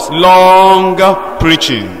Paul was long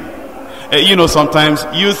preaching, you know, sometimes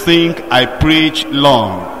you think I preach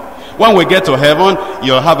long. When we get to heaven,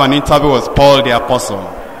 you'll have an interview with Paul the Apostle.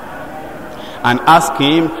 and ask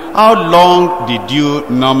him, how long did you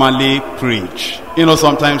normally preach? You know,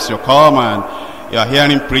 sometimes you come and you are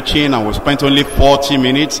hearing preaching and we spent only 40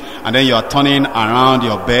 minutes, and then you are turning around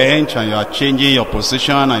your bench and you are changing your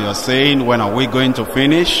position and you are saying, when are we going to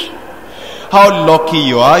finish? How lucky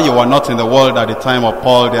you are not in the world at the time of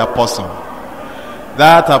Paul the apostle.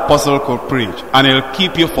 That apostle could preach, and he'll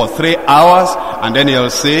keep you for 3 hours, and then he'll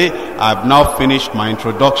say, I've now finished my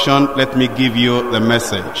introduction, let me give you the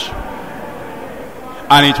message.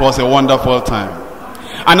 And it was a wonderful time.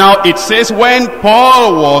 And now it says, when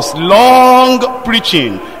Paul was long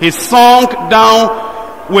preaching, he sunk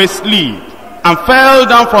down with sleep and fell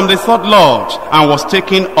down from the third lodge and was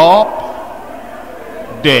taken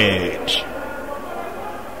up dead.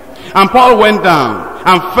 And Paul went down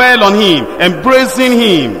and fell on him, embracing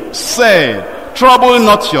him, said, trouble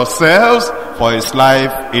not yourselves, for his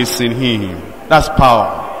life is in him. That's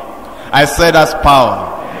power. I said that's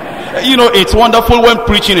power. You know, it's wonderful when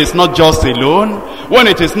preaching is not just alone, when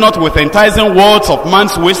it is not with enticing words of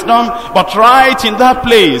man's wisdom, but right in that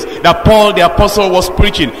place that Paul the apostle was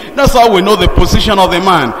preaching. That's how we know the position of the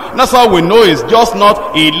man. That's how we know it's just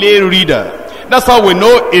not a lay reader. That's how we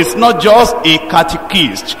know it's not just a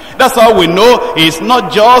catechist. That's how we know it's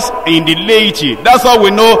not just in the laity. That's how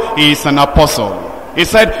we know he's an apostle. He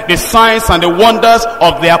said, the signs and the wonders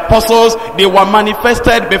of the apostles, they were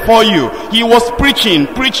manifested before you. He was preaching,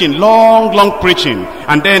 long preaching.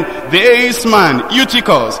 And then this man,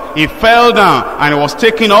 Eutychus, he fell down and he was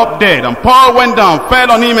taken up dead. And Paul went down,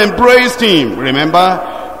 fell on him, embraced him.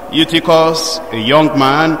 Remember, Eutychus, a young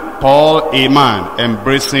man, Paul, a man,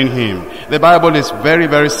 embracing him. The Bible is very,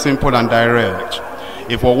 very simple and direct.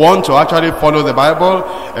 If we want to actually follow the Bible,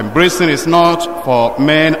 embracing is not for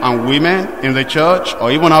men and women in the church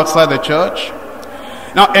or even outside the church.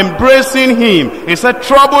 Now, embracing him, he said,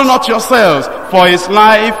 trouble not yourselves, for his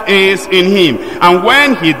life is in him. And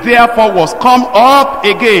when he therefore was come up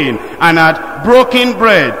again and had broken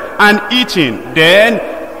bread and eaten,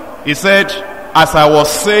 then he said, as I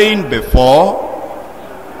was saying before,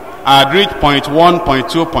 I had reached point 1, point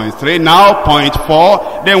 2, point 3, now point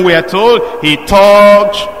 4. Then we are told he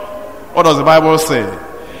talked, what does the Bible say?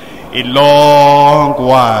 A long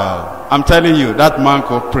while. I'm telling you, that man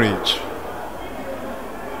could preach.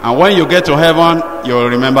 And when you get to heaven, you'll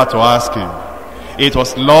remember to ask him. It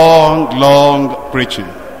was long preaching.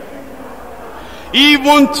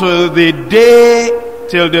 Even till the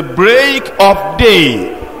break of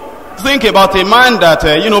day. Think about a man that,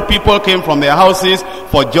 people came from their houses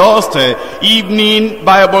for just evening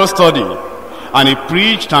Bible study. And he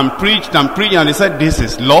preached and preached and preached, and he said, this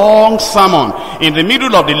is long sermon. In the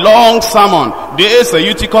middle of the long sermon, this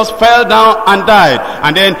Eutychus fell down and died.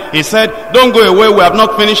 And then he said, don't go away, we have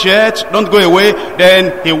not finished yet, don't go away.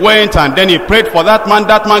 Then he went and then he prayed for that man.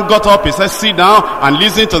 That man got up, he said, sit down and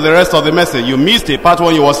listen to the rest of the message. You missed a part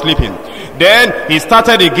when you were sleeping. Then he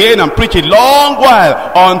started again and preached a long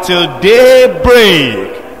while until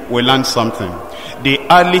daybreak. We learned something. The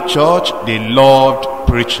early church, they loved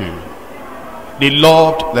preaching. They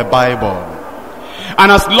loved the Bible.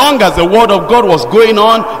 And as long as the word of God was going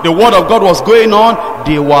on,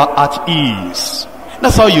 they were at ease.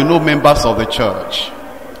 That's how you know members of the church.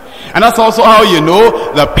 And that's also how you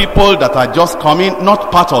know the people that are just coming,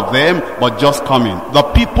 not part of them, but just coming. The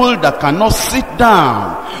people that cannot sit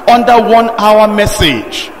down under 1 hour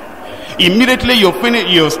message. Immediately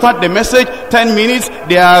you start the message, 10 minutes,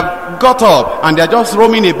 they have got up and they're just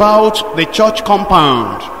roaming about the church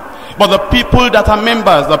compound. But the people that are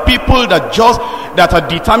members, the people that are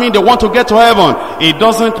determined they want to get to heaven, it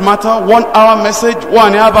doesn't matter, 1 hour message,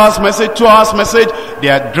 1.5 hours message, 2 hours message, they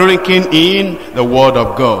are drinking in the word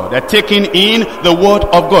of God. They're taking in the word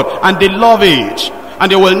of God, and they love it.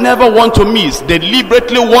 And they will never want to miss,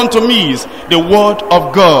 deliberately want to miss the word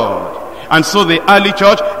of God. And so the early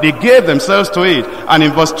church, they gave themselves to it. And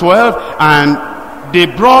in verse 12, and they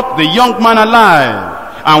brought the young man alive,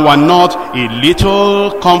 and were not a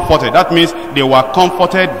little comforted. That means they were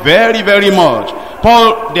comforted very, very much.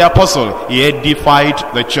 Paul the apostle, he edified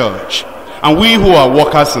the church. And we who are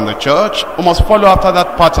workers in the church, we must follow after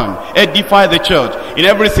that pattern. Edify the church in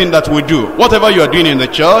everything that we do. Whatever you are doing in the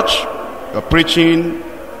church, you're preaching,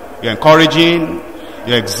 you're encouraging,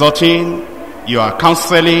 you're exhorting, you are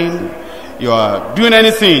counseling, you are doing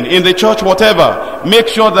anything in the church, whatever, make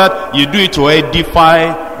sure that you do it to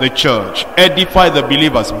edify the church, edify the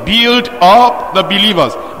believers, build up the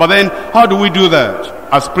believers. But then how do we do that?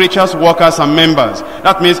 As preachers, workers, and members.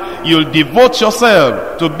 That means you'll devote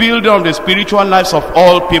yourself to build up the spiritual lives of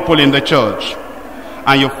all people in the church.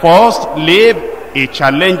 And you first live a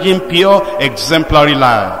challenging, pure, exemplary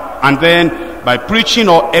life. And then by preaching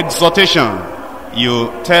or exhortation,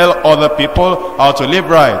 you tell other people how to live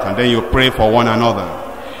right, and then you pray for one another.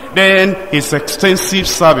 Then his extensive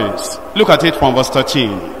service. Look at it from verse 13.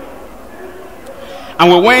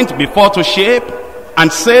 And we went before to ship,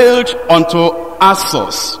 and sailed unto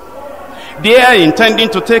Assos, there intending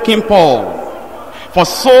to take him Paul. For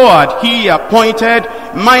so had he appointed,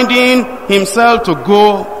 minding himself to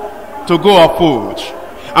go afoot.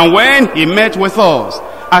 And when he met with us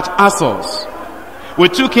at Assos, we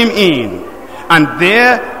took him in, and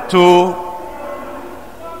there to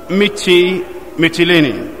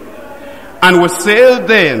Mytilene. And we sailed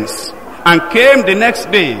thence, and came the next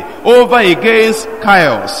day over against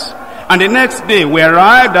Chios. And the next day we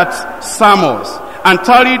arrived at Samos, and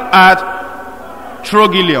tarried at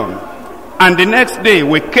Trogyllium. And the next day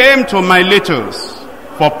we came to Miletus.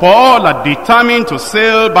 For Paul had determined to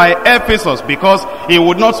sail by Ephesus, because he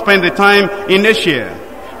would not spend the time in Asia.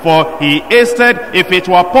 For he hasted, if it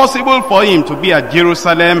were possible for him, to be at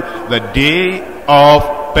Jerusalem the day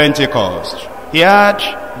of Pentecost. He had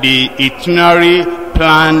the itinerary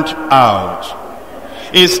planned out.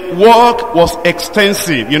 His work was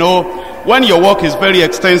extensive. You know, when your work is very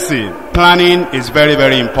extensive, planning is very,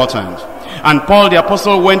 very important. And Paul the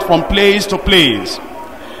apostle went from place to place.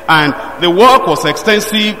 And the work was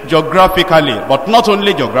extensive geographically, but not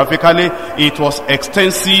only geographically, it was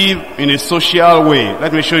extensive in a social way.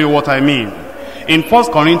 Let me show you what I mean. In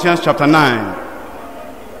 1 Corinthians chapter 9,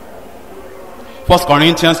 1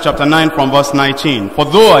 Corinthians chapter 9 from verse 19. For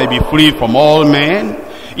though I be free from all men,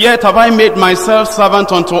 yet have I made myself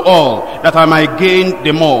servant unto all, that I might gain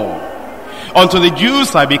them all. Unto the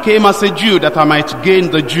Jews I became as a Jew, that I might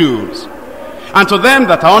gain the Jews. And to them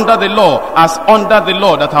that are under the law, as under the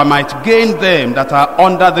law, that I might gain them that are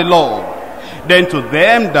under the law. Then to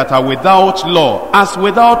them that are without law, as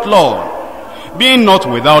without law, being not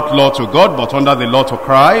without law to God, but under the law to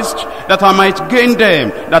Christ, that I might gain them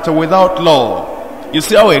that are without law. You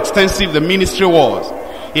see how extensive the ministry was.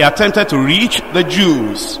 He attempted to reach the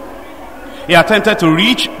Jews. He attempted to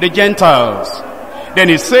reach the Gentiles. Then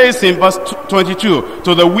he says in verse 22,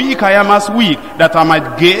 to the weak I am as weak, that I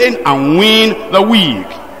might gain and win the weak.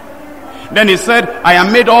 Then he said, I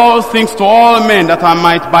am made all things to all men, that I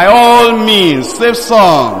might by all means save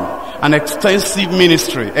some. An extensive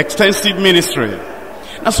ministry, extensive ministry.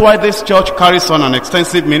 That's why this church carries on an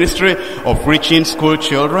extensive ministry of reaching school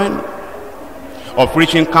children, of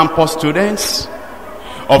reaching campus students,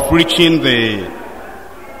 of reaching the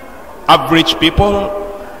average people,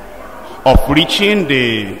 of reaching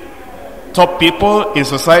the top people in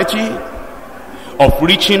society, of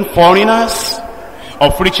reaching foreigners,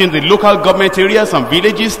 of reaching the local government areas and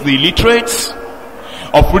villages, the illiterates,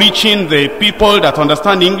 of reaching the people that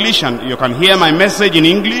understand English and you can hear my message in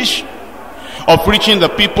English, of reaching the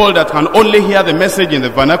people that can only hear the message in the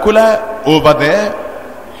vernacular over there,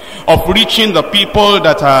 of reaching the people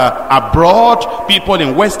that are abroad, people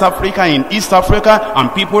in West Africa, in East Africa,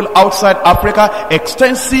 and people outside Africa.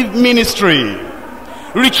 Extensive ministry.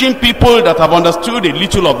 Reaching people that have understood a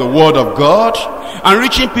little of the Word of God, and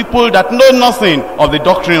reaching people that know nothing of the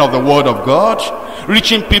doctrine of the Word of God.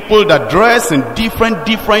 Reaching people that dress in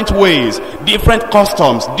different ways, different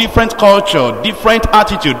customs, different culture, different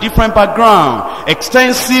attitude, different background.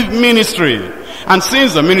 Extensive ministry. And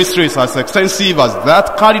since the ministry is as extensive as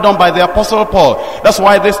that, carried on by the Apostle Paul, that's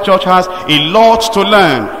why this church has a lot to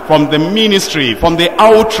learn from the ministry, from the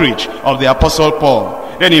outreach of the Apostle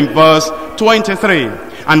Paul. Then in verse 23,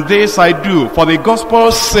 and this I do for the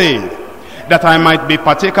gospel's sake, that I might be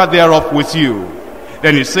partaker thereof with you.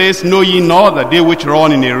 Then he says, know ye not that they which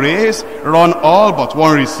run in a race, run all, but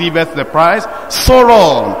one receiveth the prize, so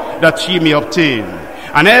run that ye may obtain.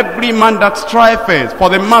 And every man that striveth for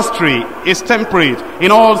the mastery is temperate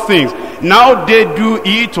in all things. Now they do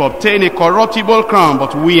it to obtain a corruptible crown,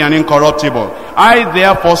 but we an incorruptible. I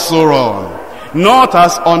therefore so run, not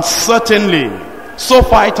as uncertainly, so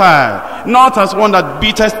fight I, not as one that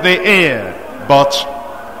beateth the air, but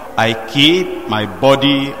I keep my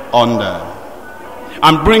body under,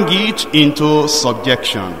 and bring it into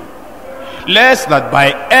subjection, lest that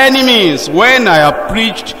by any means, when I have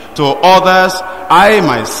preached to others, I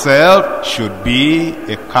myself should be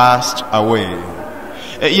a cast away.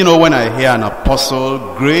 You know, when I hear an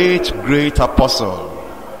apostle, great apostle,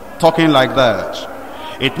 talking like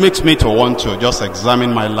that, it makes me to want to just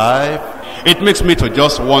examine my life. It makes me to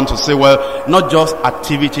just want to say, well, not just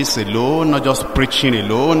activities alone, not just preaching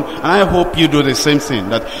alone. And I hope you do the same thing.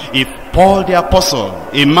 That if Paul the apostle,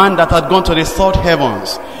 a man that had gone to the third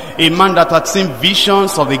heavens, A man that had seen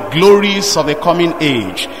visions of the glories of the coming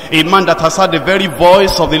age. A man that has heard the very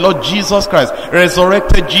voice of the Lord Jesus Christ,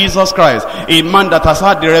 resurrected Jesus Christ. A man that has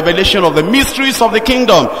had the revelation of the mysteries of the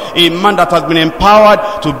kingdom. A man that has been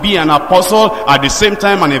empowered to be an apostle, at the same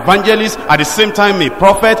time an evangelist, at the same time a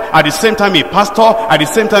prophet, at the same time a pastor, at the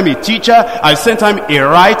same time a teacher, at the same time a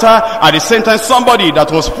writer, at the same time somebody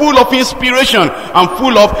that was full of inspiration and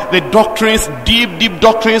full of the doctrines, deep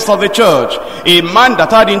doctrines of the church. A man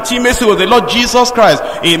that had intimacy with the Lord Jesus Christ.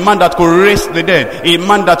 A man that could raise the dead. A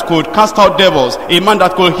man that could cast out devils. A man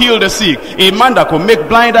that could heal the sick. A man that could make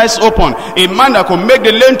blind eyes open. A man that could make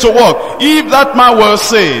the lame to walk. If that man will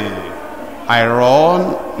say, I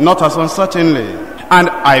run not as uncertainly, and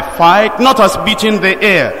I fight not as beating the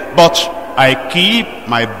air, but I keep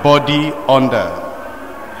my body under.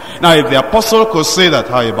 Now if the apostle could say that,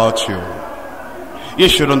 how about you? You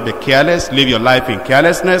shouldn't be careless, live your life in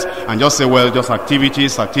carelessness, and just say, well, just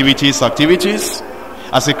activities. As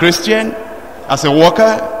a Christian, as a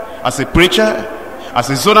worker, as a preacher, as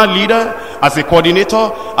a zonal leader, as a coordinator,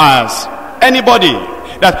 as anybody,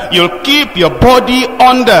 that you'll keep your body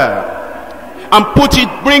under and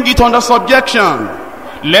bring it under subjection,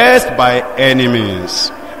 lest by any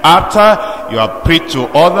means, after you have preached to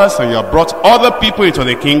others and you have brought other people into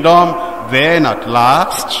the kingdom, then at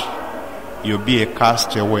last you'll be a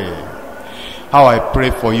castaway. How I pray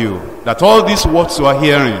for you that all these words you are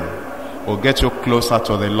hearing will get you closer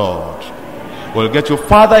to the Lord, will get you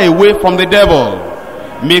farther away from the devil,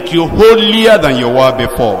 make you holier than you were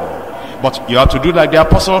before. But you have to do like the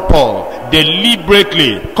Apostle Paul,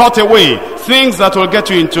 deliberately cut away things that will get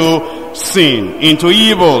you into sin, into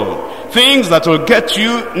evil, things that will get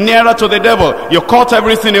you nearer to the devil. You cut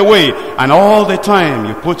everything away, and all the time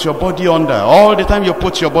you put your body under. All the time you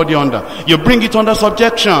put your body under. You bring it under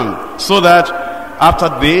subjection, so that after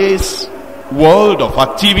this world of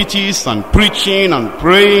activities and preaching and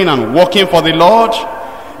praying and working for the Lord,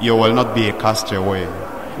 you will not be a castaway.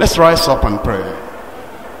 Let's rise up and pray.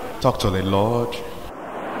 Talk to the Lord.